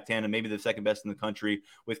running back tandem, maybe the second best in the country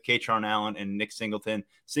with Katron Allen and Nick Singleton.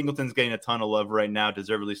 Singleton's getting a ton of love right now,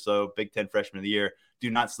 deservedly so. Big Ten Freshman of the Year. Do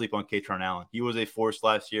not sleep on Katron Allen. He was a force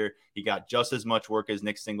last year. He got just as much work as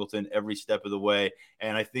Nick Singleton every step of the way.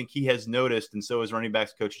 And I think he has noticed, and so has running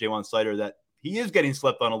backs coach Jaywan Slater, that he is getting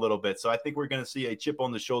slept on a little bit. So I think we're going to see a chip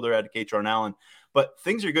on the shoulder out of Katron Allen. But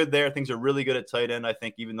things are good there. Things are really good at tight end. I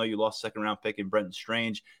think even though you lost second-round pick in Brenton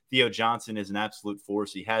Strange, Theo Johnson is an absolute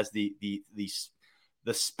force. He has the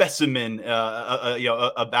specimen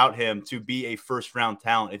about him to be a first-round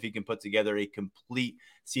talent if he can put together a complete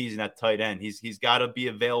season at tight end. He's got to be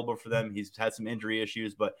available for them. He's had some injury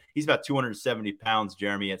issues, but he's about 270 pounds,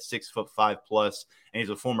 Jeremy, at 6'5+ plus, and he's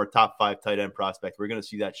a former top 5 tight end prospect. We're going to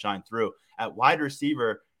see that shine through. At wide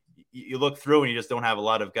receiver, you look through and you just don't have a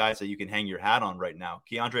lot of guys that you can hang your hat on right now.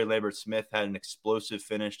 Keandre Lambert-Smith had an explosive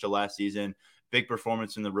finish to last season. Big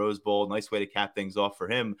performance in the Rose Bowl. Nice way to cap things off for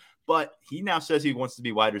him. But he now says he wants to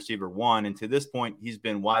be wide receiver 1. And to this point, he's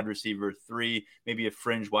been wide receiver 3, maybe a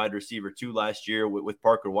fringe wide receiver 2 last year with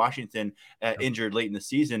Parker Washington injured late in the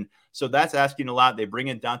season. So that's asking a lot. They bring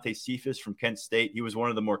in Dante Cephas from Kent State. He was one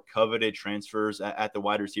of the more coveted transfers at the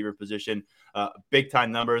wide receiver position.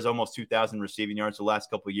 Big-time numbers, almost 2,000 receiving yards the last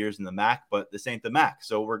couple of years in the MAC, but this ain't the MAC.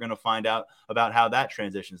 So we're going to find out about how that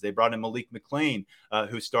transitions. They brought in Malik McClain,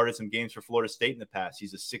 who started some games for Florida State in the past.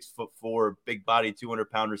 He's a 6'4", big-body,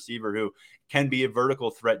 200-pound receiver who can be a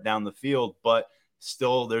vertical threat down the field, but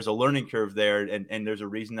still there's a learning curve there, and there's a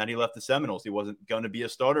reason that he left the Seminoles. He wasn't going to be a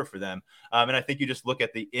starter for them. And I think you just look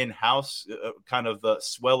at the in-house kind of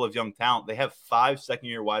swell of young talent. They have 5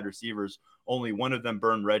 second-year wide receivers. Only one of them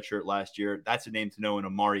burned redshirt last year. That's a name to know in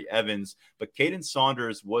Amari Evans. But Caden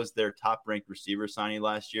Saunders was their top-ranked receiver signing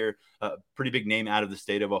last year. Pretty big name out of the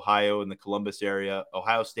state of Ohio in the Columbus area.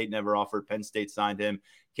 Ohio State never offered. Penn State signed him.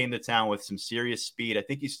 Came to town with some serious speed. I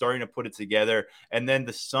think he's starting to put it together. And then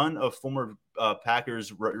the son of former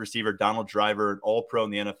Packers receiver Donald Driver, an all-pro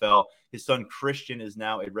in the NFL. His son Christian is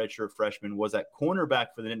now a redshirt freshman, was at cornerback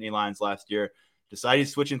for the Nittany Lions last year. Decided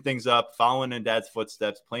switching things up, following in dad's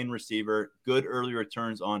footsteps, playing receiver, good early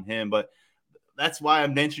returns on him. But that's why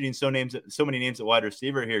I'm mentioning so many names at wide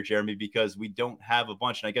receiver here, Jeremy, because we don't have a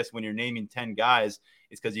bunch. And I guess when you're naming 10 guys,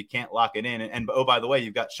 it's because you can't lock it in. And oh, by the way,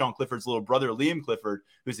 you've got Sean Clifford's little brother, Liam Clifford,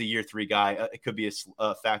 who's a year 3 guy. It could be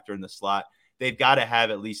a factor in the slot. They've got to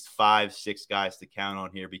have at least 5-6 guys to count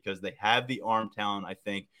on here because they have the arm talent, I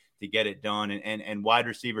think, to get it done. And wide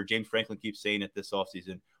receiver, James Franklin keeps saying it this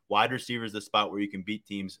offseason, wide receiver is the spot where you can beat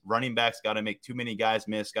teams. Running backs got to make too many guys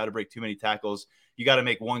miss, got to break too many tackles. You got to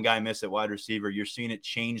make one guy miss at wide receiver. You're seeing it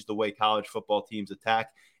change the way college football teams attack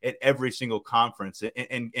at every single conference.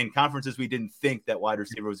 In conferences, we didn't think that wide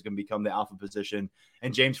receiver was going to become the alpha position.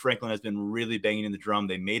 And James Franklin has been really banging in the drum.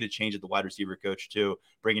 They made a change at the wide receiver coach too,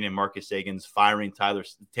 bringing in Marcus Sagans, firing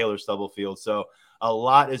Taylor Stubblefield. So a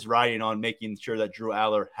lot is riding on making sure that Drew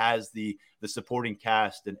Aller has the supporting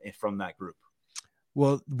cast from that group.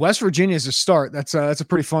 Well, West Virginia is a start. That's a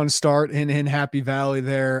pretty fun start in Happy Valley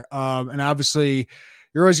there. And obviously,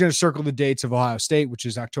 you're always going to circle the dates of Ohio State, which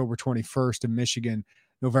is October 21st, and Michigan,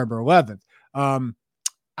 November 11th.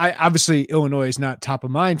 Obviously, Illinois is not top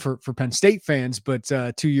of mind for Penn State fans, but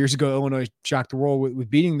 2 years ago, Illinois shocked the world with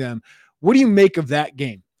beating them. What do you make of that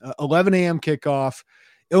game? 11 a.m. kickoff.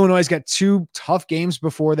 Illinois got 2 tough games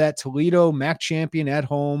before that. Toledo, MAC champion at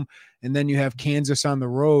home, and then you have Kansas on the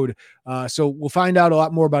road. So we'll find out a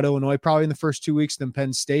lot more about Illinois probably in the first 2 weeks than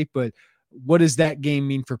Penn State, but what does that game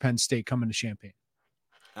mean for Penn State coming to Champaign?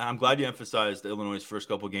 I'm glad you emphasized Illinois' first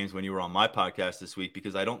couple of games when you were on my podcast this week,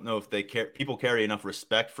 because I don't know if people carry enough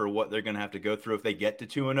respect for what they're going to have to go through if they get to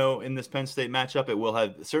 2-0 in this Penn State matchup. It will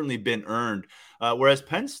have certainly been earned. Whereas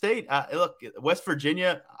Penn State, look, West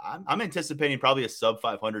Virginia, I'm anticipating probably a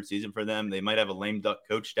sub-500 season for them. They might have a lame duck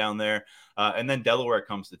coach down there. And then Delaware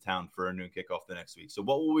comes to town for a noon kickoff the next week. So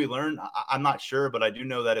what will we learn? I'm not sure, but I do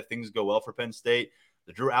know that if things go well for Penn State,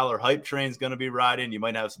 the Drew Aller hype train is going to be riding. You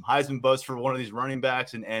might have some Heisman buzz for one of these running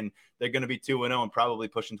backs, and they're going to be 2-0 and probably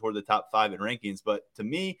pushing toward the top 5 in rankings. But to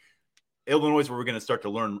me, Illinois is where we're going to start to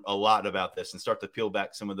learn a lot about this and start to peel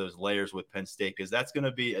back some of those layers with Penn State, because that's going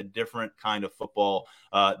to be a different kind of football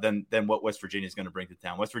than what West Virginia is going to bring to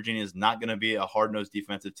town. West Virginia is not going to be a hard-nosed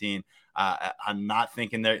defensive team. I'm not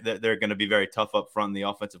thinking they're going to be very tough up front in the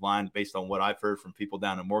offensive line based on what I've heard from people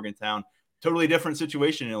down in Morgantown. Totally different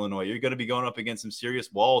situation in Illinois. You're going to be going up against some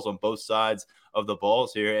serious walls on both sides of the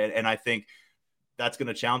balls here. And I think that's going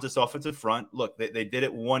to challenge this offensive front. Look, they did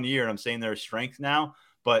it 1 year, and I'm saying they're a strength now,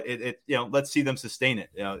 but let's see them sustain it.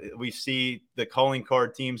 We see the calling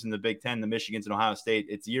card teams in the Big Ten, the Michigans and Ohio State.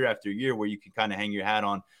 It's year after year where you can kind of hang your hat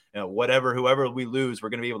on, whoever we lose, we're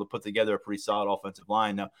going to be able to put together a pretty solid offensive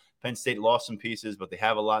line. Now, Penn State lost some pieces, but they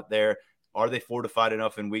have a lot there. Are they fortified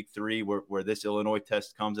enough in week 3 where this Illinois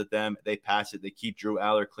test comes at them? They pass it. They keep Drew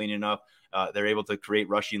Aller clean enough. They're able to create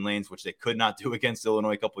rushing lanes, which they could not do against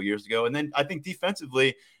Illinois a couple of years ago. And then I think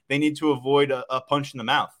defensively, they need to avoid a punch in the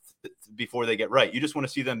mouth. before they get right. You just want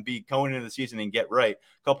to see them be going into the season and get right.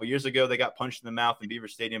 A couple years ago, they got punched in the mouth in Beaver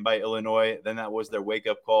Stadium by Illinois. Then that was their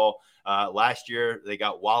wake-up call. Last year, they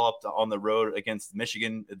got walloped on the road against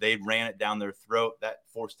Michigan. They ran it down their throat. That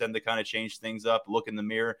forced them to kind of change things up, look in the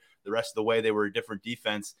mirror. The rest of the way, they were a different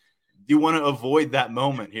defense. You want to avoid that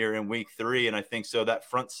moment here in week 3. And I think so that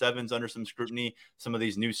front seven's under some scrutiny. Some of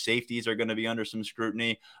these new safeties are going to be under some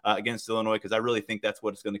scrutiny against Illinois, because I really think that's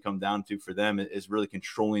what it's going to come down to for them, is really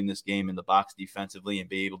controlling this game in the box defensively and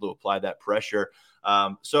be able to apply that pressure.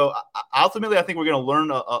 So ultimately, I think we're going to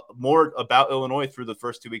learn more about Illinois through the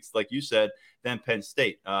first 2 weeks, like you said, than Penn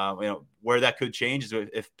State. Where that could change is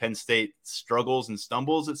if Penn State struggles and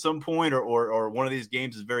stumbles at some point, or one of these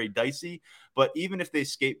games is very dicey. But even if they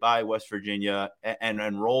skate by West Virginia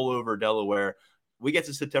and roll over Delaware, we get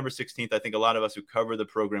to September 16th. I think a lot of us who cover the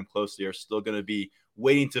program closely are still going to be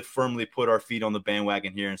waiting to firmly put our feet on the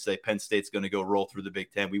bandwagon here and say Penn State's going to go roll through the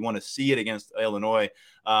Big Ten. We want to see it against Illinois.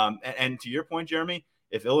 And to your point, Jeremy,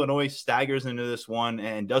 if Illinois staggers into this one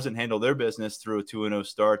and doesn't handle their business through a 2-0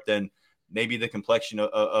 start, then maybe the complexion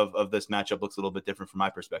of this matchup looks a little bit different from my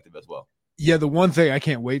perspective as well. Yeah, the one thing I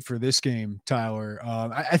can't wait for this game, Tyler,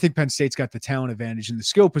 I think Penn State's got the talent advantage in the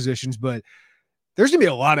skill positions, but there's going to be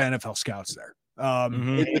a lot of NFL scouts there.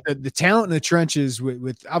 The talent in the trenches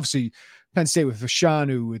with obviously Penn State with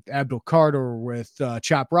Fashanu, with Abdul Carter, with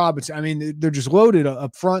Chop Robinson. I mean, they're just loaded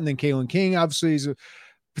up front. And then Kalen King obviously is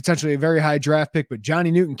potentially a very high draft pick, but Johnny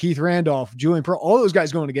Newton, Keith Randolph, Julian Pearl, all those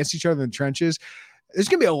guys going against each other in the trenches. There's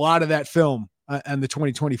going to be a lot of that film on the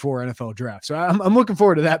 2024 NFL draft. So I'm looking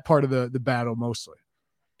forward to that part of the battle mostly.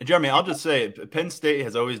 And Jeremy, I'll just say Penn State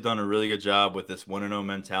has always done a really good job with this 1-0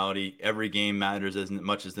 mentality. Every game matters as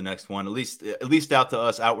much as the next one, at least out to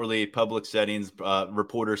us outwardly, public settings,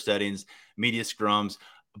 reporter settings, media scrums.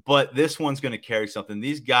 But this one's going to carry something.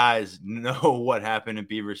 These guys know what happened in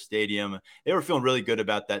Beaver Stadium. They were feeling really good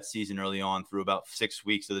about that season early on through about 6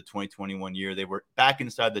 weeks of the 2021 year. They were back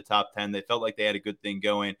inside the top 10. They felt like they had a good thing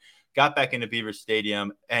going. Got back into Beaver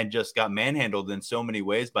Stadium and just got manhandled in so many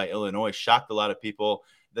ways by Illinois. Shocked a lot of people.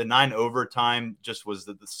 The 9 overtime just was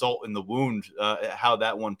the salt in the wound, how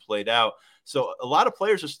that one played out. So a lot of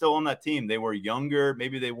players are still on that team. They were younger.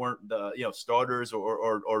 Maybe they weren't the starters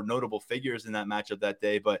or notable figures in that matchup that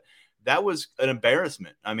day, but that was an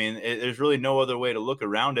embarrassment. I mean, there's really no other way to look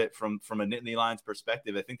around it from a Nittany Lions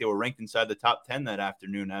perspective. I think they were ranked inside the top 10 that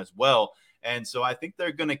afternoon as well. And so I think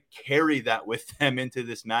they're going to carry that with them into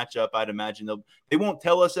this matchup. I'd imagine they won't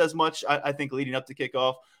tell us as much, I think, leading up to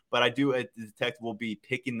kickoff, but I do detect we'll be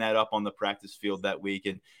picking that up on the practice field that week.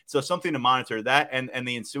 And so something to monitor, that and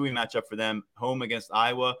the ensuing matchup for them, home against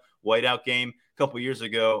Iowa, whiteout game. A couple of years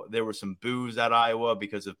ago, there were some boos at Iowa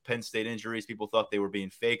because of Penn State injuries. People thought they were being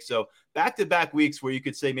fake. So back-to-back weeks where you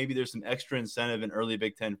could say maybe there's some extra incentive in early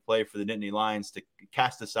Big Ten play for the Nittany Lions to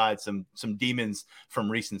cast aside some demons from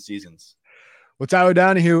recent seasons. Well, Tyler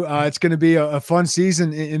Donahue, it's going to be a fun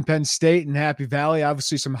season in Penn State and Happy Valley.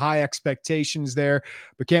 Obviously, some high expectations there,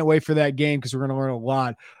 but can't wait for that game because we're going to learn a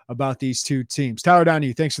lot about these two teams. Tyler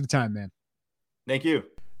Donahue, thanks for the time, man. Thank you.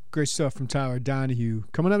 Great stuff from Tyler Donahue.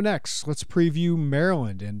 Coming up next, let's preview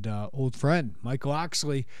Maryland and old friend Mike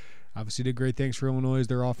Locksley. Obviously did great things for Illinois as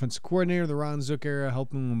their offensive coordinator, the Ron Zook era,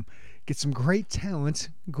 helping them get some great talent,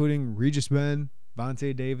 including Regis Ben,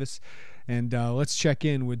 Vontae Davis. And let's check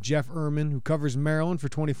in with Jeff Ehrman, who covers Maryland for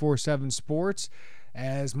 24/7 Sports,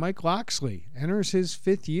 as Mike Locksley enters his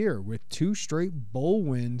 5th year with 2 straight bowl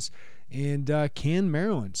wins. And can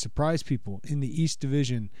Maryland surprise people in the East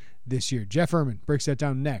Division this year? Jeff Ehrman breaks that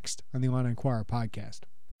down next on the Illini Inquirer podcast.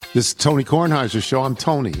 This is Tony Kornheiser's show. I'm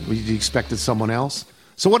Tony. You expected someone else?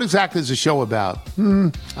 So what exactly is the show about?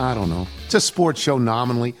 I don't know. It's a sports show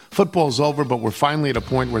nominally. Football's over, but we're finally at a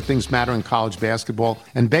point where things matter in college basketball,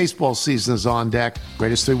 and baseball season is on deck.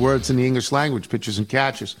 Greatest 3 words in the English language, pitchers and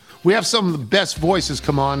catchers. We have some of the best voices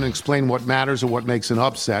come on and explain what matters or what makes an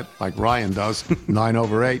upset, like Ryan does,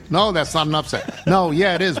 9/8. No, that's not an upset. No,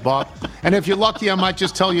 yeah, it is, Bob. And if you're lucky, I might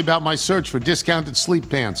just tell you about my search for discounted sleep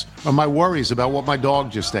pants or my worries about what my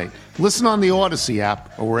dog just ate. Listen on the Odyssey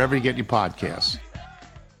app or wherever you get your podcasts.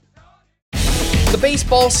 The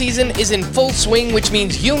baseball season is in full swing, which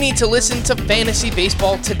means you need to listen to Fantasy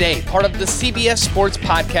Baseball Today, part of the CBS Sports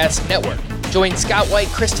Podcast Network. Join Scott White,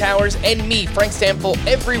 Chris Towers, and me, Frank Stample,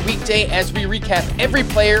 every weekday as we recap every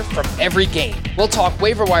player from every game. We'll talk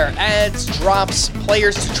waiver wire ads, drops,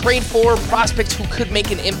 players to trade for, prospects who could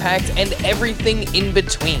make an impact, and everything in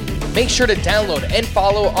between. Make sure to download and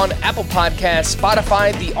follow on Apple Podcasts,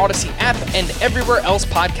 Spotify, the Odyssey app, and everywhere else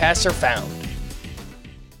podcasts are found.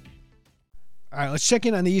 All right, let's check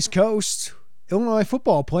in on the East Coast. Illinois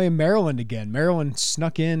football playing Maryland again. Maryland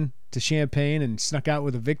snuck in to Champaign and snuck out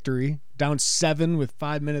with a victory, down 7 with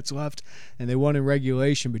 5 minutes left, and they won in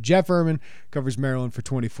regulation. But Jeff Erman covers Maryland for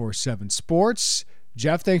 24/7 Sports.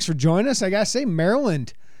 Jeff, thanks for joining us. I got to say,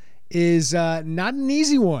 Maryland is not an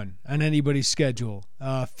easy one on anybody's schedule.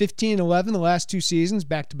 15-11 the last 2 seasons,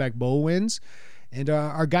 back-to-back bowl wins. And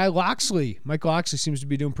our guy Mike Loxley seems to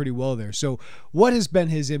be doing pretty well there. So what has been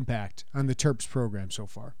his impact on the Terps program so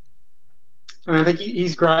far? I think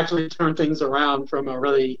he's gradually turned things around from a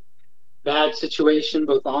really bad situation,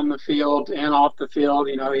 both on the field and off the field.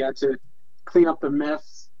 He had to clean up the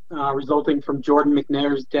mess resulting from Jordan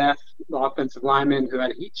McNair's death, the offensive lineman who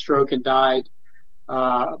had a heat stroke and died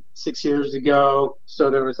 6 years ago.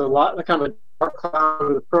 So there was kind of a dark cloud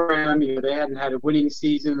of the program. They hadn't had a winning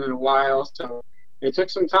season in a while, so it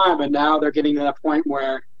took some time. But now they're getting to that point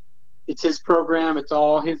where it's his program, it's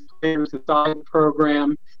all his players inside the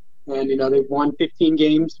program. And, they've won 15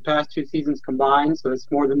 games the past 2 seasons combined, so it's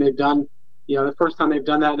more than they've done. The first time they've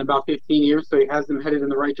done that in about 15 years, so he has them headed in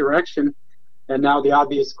the right direction. And now the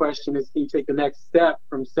obvious question is, can you take the next step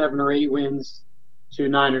from 7 or 8 wins to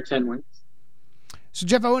 9 or 10 wins? So,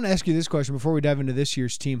 Jeff, I want to ask you this question before we dive into this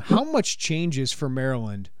year's team. How much changes for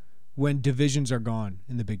Maryland when divisions are gone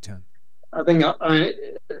in the Big Ten? I think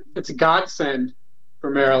it's a godsend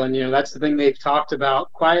for Maryland. That's the thing they've talked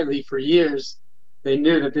about quietly for years. They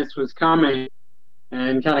knew that this was coming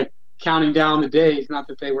and kind of counting down the days, not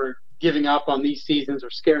that they were giving up on these seasons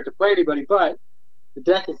or scared to play anybody, but the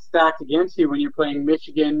deck is stacked against you when you're playing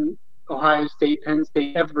Michigan, Ohio State, Penn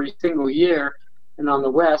State every single year. And on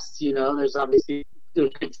the West, there's obviously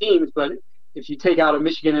good teams, but if you take out a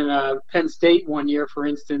Michigan and a Penn State one year, for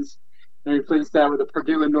instance, and replace that with a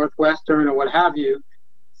Purdue and Northwestern or what have you,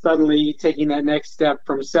 suddenly taking that next step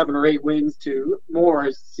from 7 or 8 wins to more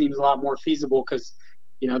seems a lot more feasible because,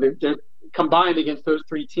 they're combined against those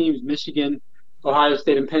 3 teams, Michigan, Ohio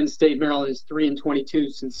State, and Penn State. Maryland is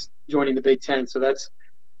 3-22 since joining the Big Ten. So that's,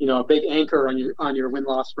 a big anchor on your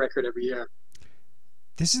win-loss record every year.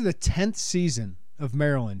 This is the 10th season of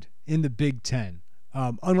Maryland in the Big Ten.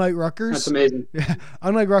 Unlike Rutgers, that's amazing.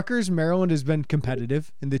 Unlike Rutgers, Maryland has been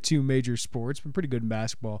competitive in the 2 major sports, been pretty good in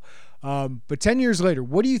basketball. But 10 years later,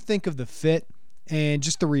 what do you think of the fit and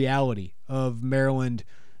just the reality of Maryland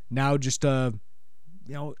now just a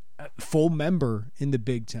full member in the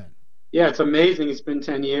Big Ten? Yeah, it's amazing. It's been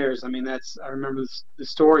 10 years. I mean, I remember the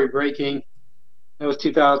story breaking. That was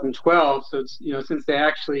 2012. So it's, since they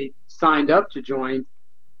actually signed up to join,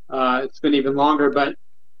 it's been even longer. But,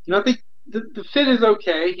 I think the fit is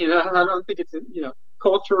okay. I don't think it's,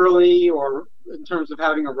 culturally or in terms of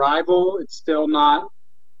having a rival, it's still not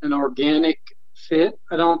an organic fit.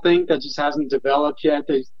 I don't think that just hasn't developed yet.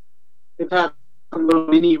 They've had some little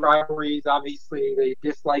mini rivalries. Obviously, they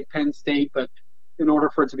dislike Penn State, but in order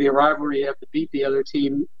for it to be a rivalry, you have to beat the other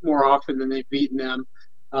team more often than they've beaten them.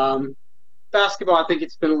 Basketball, I think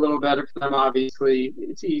it's been a little better for them. Obviously,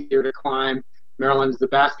 it's easier to climb. Maryland's the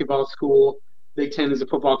basketball school. Big Ten is a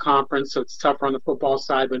football conference, so it's tougher on the football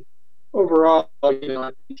side. But overall,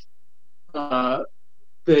 I think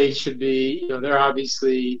they should be, they're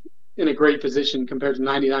obviously in a great position compared to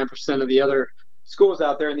 99% of the other schools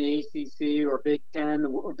out there in the ACC or Big Ten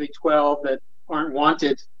or Big 12 that aren't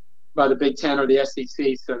wanted by the Big Ten or the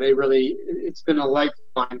SEC. So it's been a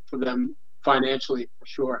lifeline for them financially for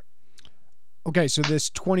sure. Okay, so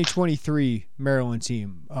this 2023 Maryland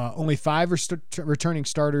team, only 5 returning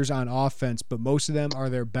starters on offense, but most of them are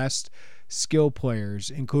their best skill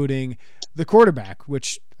players, including the quarterback,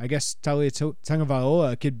 which I guess Talia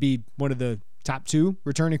Tagovailoa could be one of the top 2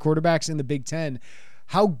 returning quarterbacks in the Big Ten.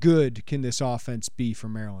 How good can this offense be for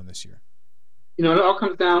Maryland this year? It all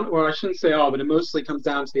comes down, or I shouldn't say all, but it mostly comes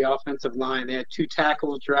down to the offensive line. They had 2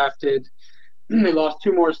 tackles drafted. They lost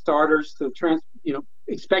 2 more starters to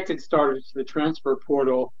expected starters to the transfer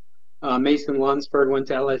portal. Mason Lunsford went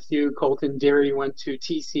to LSU. Colton Deary went to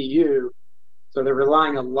TCU. So they're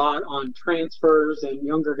relying a lot on transfers and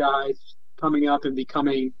younger guys coming up and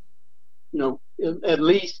becoming, at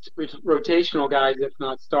least rotational guys, if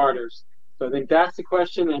not starters. So I think that's the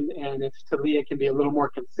question. And if Talia can be a little more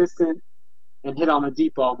consistent and hit on the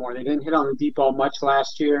deep ball more. They didn't hit on the deep ball much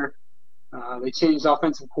last year. They changed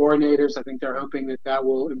offensive coordinators. I think they're hoping that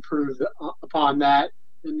will improve upon that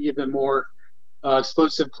and give them more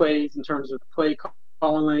explosive plays in terms of play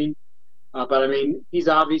calling. But, I mean, he's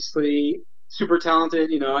obviously super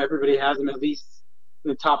talented. Everybody has him at least in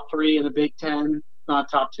the top 3 in the Big Ten,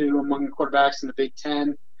 not top 2 among the quarterbacks in the Big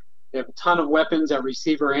Ten. They have a ton of weapons at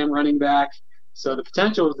receiver and running back. So the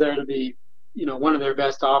potential is there to be, one of their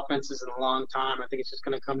best offenses in a long time. I think it's just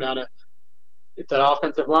going to come down to if that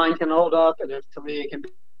offensive line can hold up, and if Talia can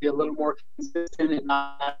be a little more consistent and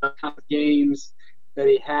not have the kind of games that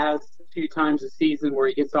he has a few times a season where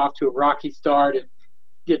he gets off to a rocky start and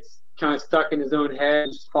gets kind of stuck in his own head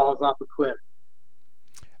and just falls off a cliff.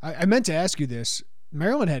 I meant to ask you this.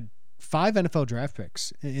 Maryland had 5 NFL draft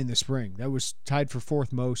picks in the spring. That was tied for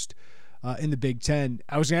 4th most in the Big Ten.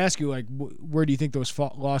 I was going to ask you, like, where do you think those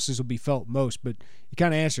losses will be felt most? But you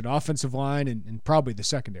kind of answered offensive line and probably the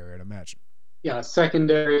secondary, I'd imagine. Yeah,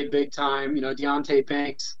 secondary, big time. Deontay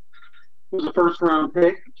Banks was a first-round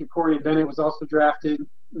pick. Ja'Cory Bennett was also drafted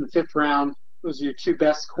in the 5th round. Those are your 2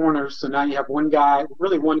 best corners. So now you have one guy,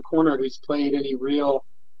 really one corner who's played any real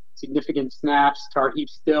significant snaps. Tarheeb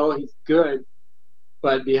Still, he's good.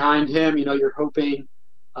 But behind him, you're hoping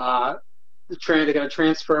they're going to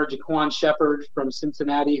transfer Jaquan Shepard from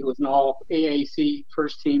Cincinnati, who was an all-AAC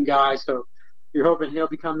first-team guy. So you're hoping he'll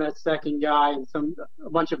become that second guy, and a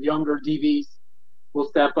bunch of younger DBs will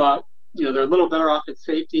step up. They're a little better off at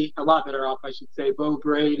safety, a lot better off, I should say. Bo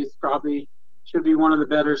Braid should be one of the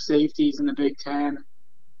better safeties in the Big Ten.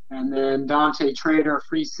 And then Dante Trader,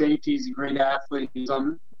 free safety, he's a great athlete. He's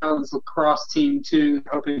on Maryland's lacrosse team too,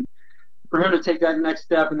 hoping for him to take that next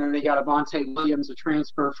step. And then they got Avonte Williams, a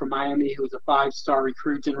transfer from Miami, who was a 5-star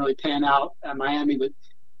recruit, didn't really pan out at Miami, but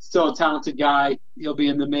still a talented guy. He'll be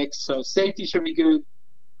in the mix. So safety should be good.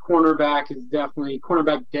 Cornerback depth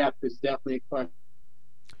is definitely a question.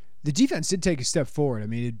 The defense did take a step forward. I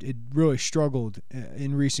mean, it really struggled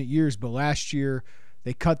in recent years, but last year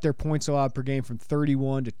they cut their points allowed per game from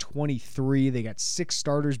 31 to 23. They got 6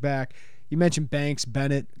 starters back. You mentioned Banks,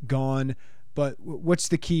 Bennett, gone, but what's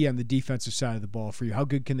the key on the defensive side of the ball for you? How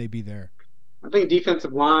good can they be there? I think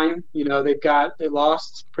defensive line, they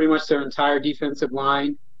lost pretty much their entire defensive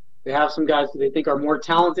line. They have some guys that they think are more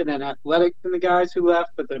talented and athletic than the guys who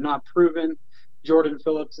left, but they're not proven. Jordan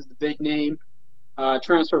Phillips is the big name.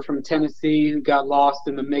 Transfer from Tennessee, who got lost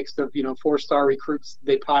in the mix of 4-star recruits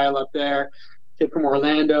they pile up there. Kid from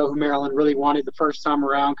Orlando, who Maryland really wanted the first time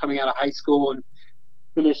around coming out of high school, and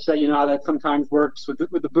finished. How that sometimes works with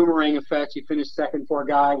the boomerang effect. You finish second for a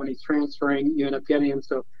guy when he's transferring, you end up getting him.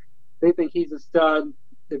 So they think he's a stud.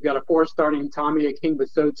 They've got a 4-star named Tommy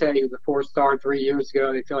Akingbasote, who's a 4-star 3 years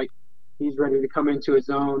ago. They feel like he's ready to come into his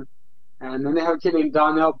own. And then they have a kid named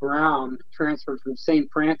Donnell Brown, transferred from St.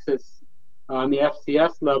 Francis on the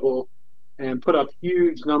FCS level, and put up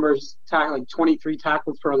huge numbers, like 23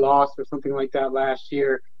 tackles for a loss or something like that last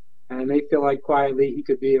year. And they feel like quietly he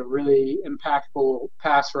could be a really impactful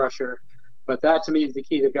pass rusher. But that, to me, is the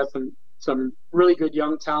key. They've got some really good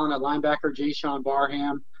young talent at linebacker. Jayshon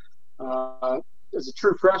Barham, as a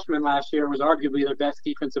true freshman last year, was arguably their best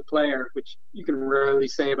defensive player, which you can rarely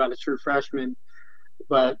say about a true freshman.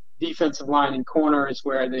 But defensive line and corner is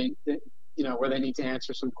where they need to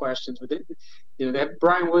answer some questions. But they have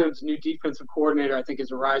Brian Williams, new defensive coordinator, I think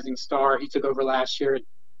is a rising star. He took over last year.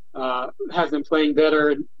 Has them playing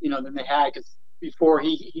better, than they had, because before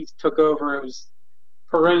he took over, it was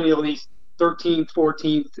perennially 13th,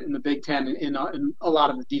 14th in the Big Ten in a lot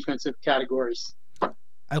of the defensive categories.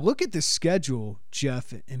 I look at the schedule,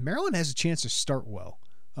 Jeff, and Maryland has a chance to start well.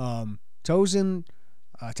 Towson,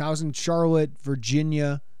 Charlotte,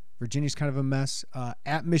 Virginia. Virginia's kind of a mess.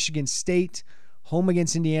 At Michigan State, home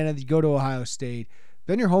against Indiana. You go to Ohio State.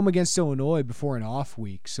 Then you're home against Illinois before an off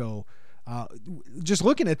week. So just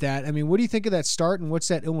looking at that, I mean, what do you think of that start, and what's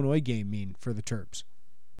that Illinois game mean for the Terps?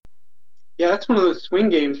 Yeah, that's one of those swing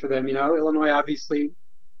games for them. Illinois obviously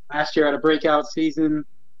last year had a breakout season.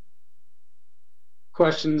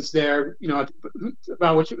 Questions there,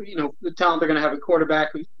 about which, the talent they're going to have at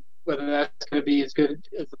quarterback, whether that's going to be as good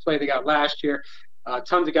as the play they got last year.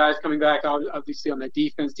 Tons of guys coming back, obviously, on the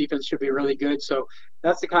defense. Defense should be really good. So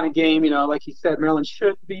that's the kind of game, like you said, Maryland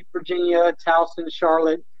should beat Virginia, Towson,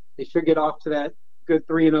 Charlotte. They should get off to that good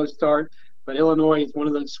 3-0 start. But Illinois is one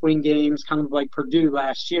of those swing games, kind of like Purdue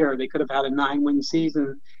last year. They could have had a 9-win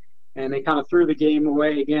season, and they kind of threw the game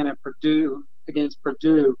away again against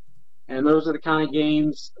Purdue. And those are the kind of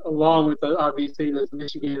games, along with obviously those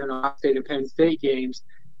Michigan and Ohio State and Penn State games.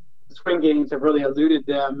 The swing games have really eluded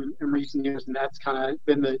them in recent years, and that's kind of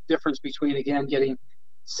been the difference between, again, getting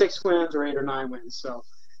 6 wins or 8 or 9 wins. So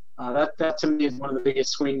that to me is one of the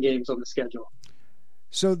biggest swing games on the schedule.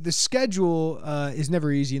 So the schedule is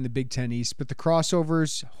never easy in the Big Ten East, but the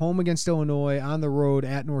crossovers, home against Illinois, on the road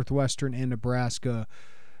at Northwestern and Nebraska.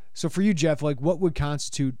 So for you, Jeff, what would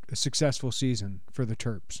constitute a successful season for the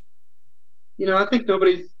Terps? I think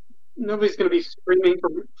nobody's going to be screaming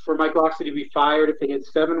for Mike Locksley to be fired if they get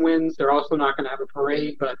 7 wins. They're also not going to have a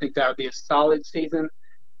parade, but I think that would be a solid season.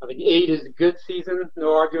 I think 8 is a good season.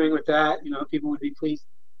 No arguing with that. People would be pleased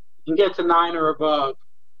You can get to 9 or above.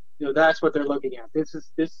 That's what they're looking at.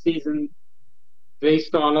 This season,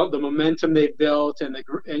 based on the momentum they've built and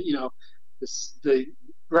the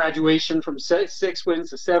graduation from 6 wins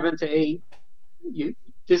to 7 to 8.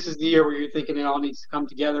 This is the year where you're thinking it all needs to come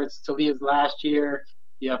together. It's Talia's last year.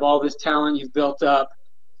 You have all this talent you've built up.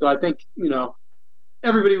 So I think,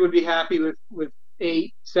 everybody would be happy with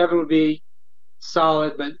 8. 7 would be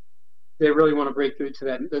solid, but they really want to break through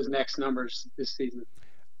to those next numbers this season.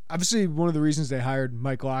 Obviously, one of the reasons they hired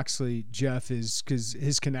Mike Locksley, Jeff, is because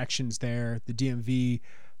his connections there, the DMV,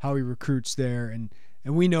 how he recruits there, and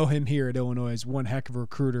we know him here at Illinois as one heck of a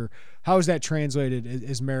recruiter. How is that translated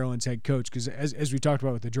as Maryland's head coach? Because as we talked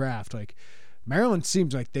about with the draft, like Maryland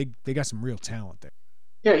seems like they got some real talent there.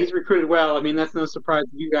 Yeah, he's recruited well. I mean, that's no surprise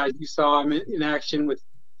to you guys. You saw him in action with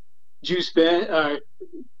Juice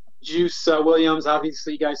Williams.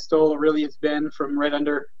 Obviously, you guys stole Aurelius Ben from right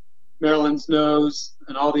under Maryland's nose,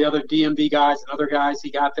 and all the other DMV guys and other guys he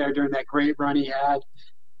got there during that great run he had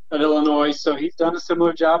at Illinois. So he's done a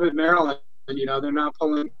similar job at Maryland. And, they're not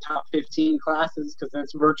pulling top 15 classes because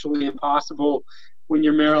that's virtually impossible when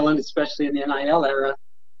you're Maryland, especially in the NIL era.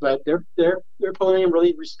 But they're pulling in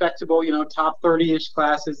really respectable, top 30-ish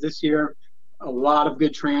classes this year. A lot of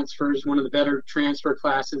good transfers, one of the better transfer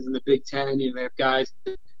classes in the Big Ten. They have guys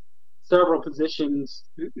several positions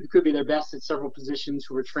who could be their best at several positions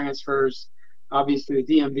who are transfers. Obviously,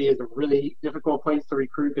 the DMV is a really difficult place to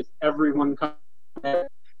recruit because everyone comes there.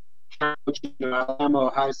 Alabama,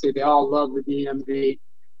 Ohio State, they all love the DMV.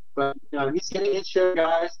 But, he's getting his share,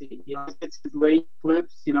 guys. He gets his late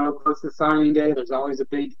flips, close to signing day. There's always a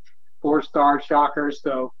big 4-star shocker.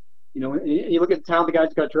 So, you look at the talent the guys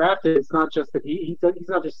who got drafted, it's not just that he's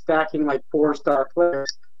not just stacking like 4-star players.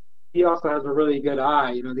 He also has a really good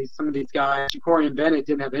eye. Some of these guys, Jacorian Bennett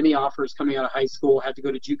didn't have any offers coming out of high school, had to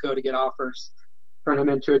go to JUCO to get offers, turn him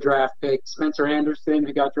into a draft pick. Spencer Anderson,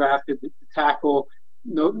 who got drafted, the tackle,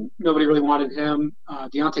 nobody really wanted him.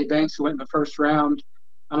 Deontay Banks, who went in the first round,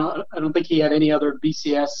 I don't think he had any other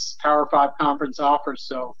BCS Power 5 conference offers.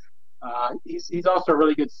 So he's also a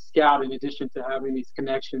really good scout in addition to having these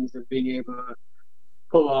connections and being able to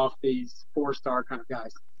pull off these 4-star kind of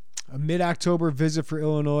guys. A mid-October visit for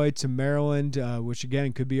Illinois to Maryland, which,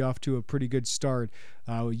 again, could be off to a pretty good start.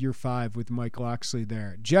 Year 5 with Mike Locksley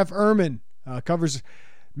there. Jeff Erman covers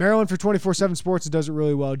Maryland for 24/7 Sports and does it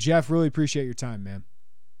really well. Jeff, really appreciate your time, man.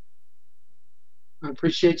 I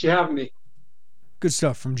appreciate you having me. Good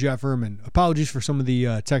stuff from Jeff Erman. Apologies for some of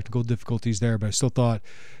the technical difficulties there, but I still thought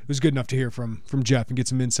it was good enough to hear from Jeff and get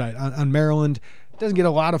some insight on Maryland. Doesn't get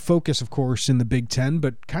a lot of focus, of course, in the Big Ten,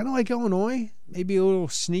 but kind of like Illinois, maybe a little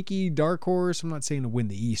sneaky dark horse. I'm not saying to win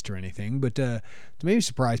the East or anything, but to maybe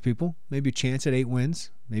surprise people, maybe a chance at 8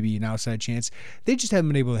 wins, maybe an outside chance. They just haven't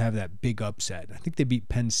been able to have that big upset. I think they beat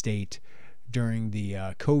Penn State during the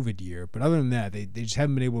COVID year, but other than that, they just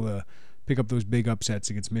haven't been able to pick up those big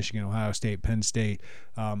upsets against Michigan, Ohio State, Penn State.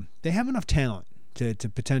 They have enough talent to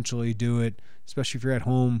potentially do it, especially if you're at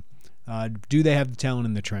home. Do they have the talent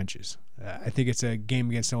in the trenches? I think it's a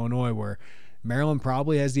game against Illinois where Maryland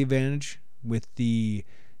probably has the advantage with the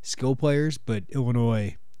skill players, but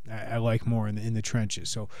Illinois I like more in the trenches.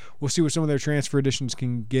 So we'll see what some of their transfer additions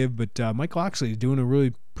can give, but Mike Locksley is doing a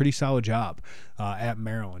really pretty solid job at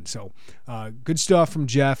Maryland. So good stuff from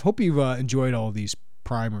Jeff. Hope you've enjoyed all of these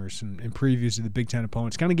primers and previews of the Big Ten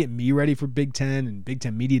opponents. Kind of getting me ready for Big Ten and Big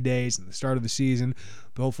Ten Media Days and the start of the season,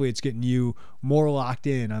 but hopefully it's getting you more locked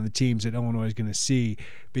in on the teams that Illinois is going to see,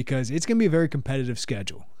 because it's going to be a very competitive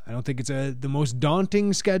schedule. I don't think it's the most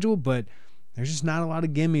daunting schedule, but there's just not a lot of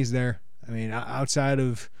gimmies there. I mean, outside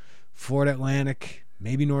of Florida Atlantic,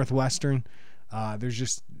 maybe Northwestern, there's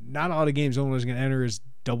just not a lot of games Illinois is going to enter as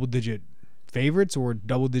double-digit favorites or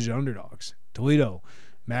double-digit underdogs. Toledo,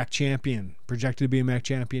 MAC champion, projected to be a MAC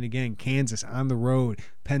champion again. Kansas on the road.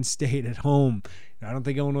 Penn State at home. I don't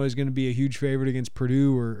think Illinois is going to be a huge favorite against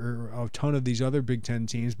Purdue or a ton of these other Big Ten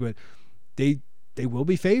teams, but they will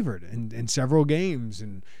be favored in several games,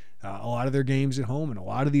 and a lot of their games at home, and a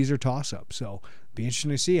lot of these are toss-ups. So be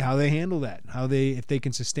interesting to see how they handle that, if they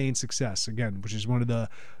can sustain success, again, which is one of the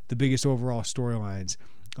biggest overall storylines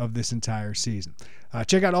of this entire season.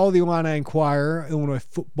 Check out all the Illini Inquirer, Illinois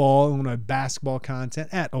football, Illinois basketball content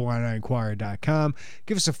at IlliniInquirer.com.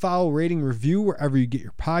 Give us a follow, rating, review wherever you get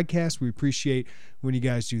your podcasts. We appreciate when you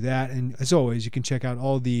guys do that. And as always, you can check out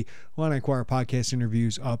all the Illini Inquirer podcast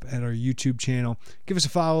interviews up at our YouTube channel. Give us a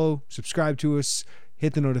follow, subscribe to us,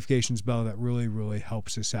 hit the notifications bell. That really, really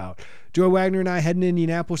helps us out. Joy Wagner and I heading to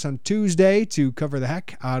Indianapolis on Tuesday to cover the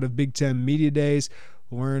heck out of Big Ten Media Days.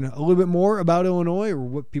 Learn a little bit more about Illinois, or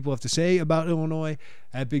what people have to say about Illinois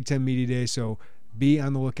at Big Ten Media Day. So be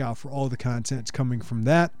on the lookout for all the content coming from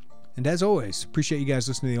that. And as always, appreciate you guys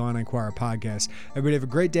listening to the Illini Inquirer podcast. Everybody have a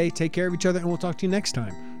great day. Take care of each other, and we'll talk to you next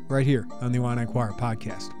time right here on the Illini Inquirer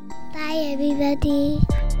podcast. Bye, everybody.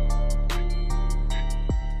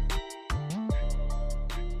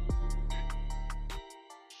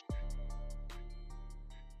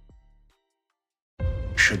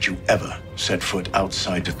 Should you ever set foot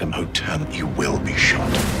outside of the hotel, you will be shot.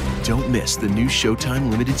 Don't miss the new Showtime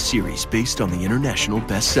limited series based on the international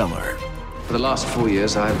bestseller. For the last 4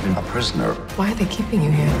 years, I've been a prisoner. Why are they keeping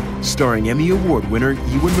you here? Starring Emmy Award winner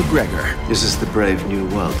Ewan McGregor. This is the brave new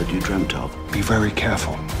world that you dreamt of. Be very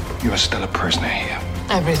careful. You are still a prisoner here.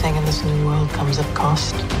 Everything in this new world comes at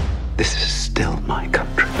cost. This is still my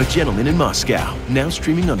country. A Gentleman in Moscow, now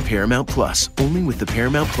streaming on Paramount Plus, only with the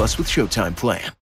Paramount Plus with Showtime plan.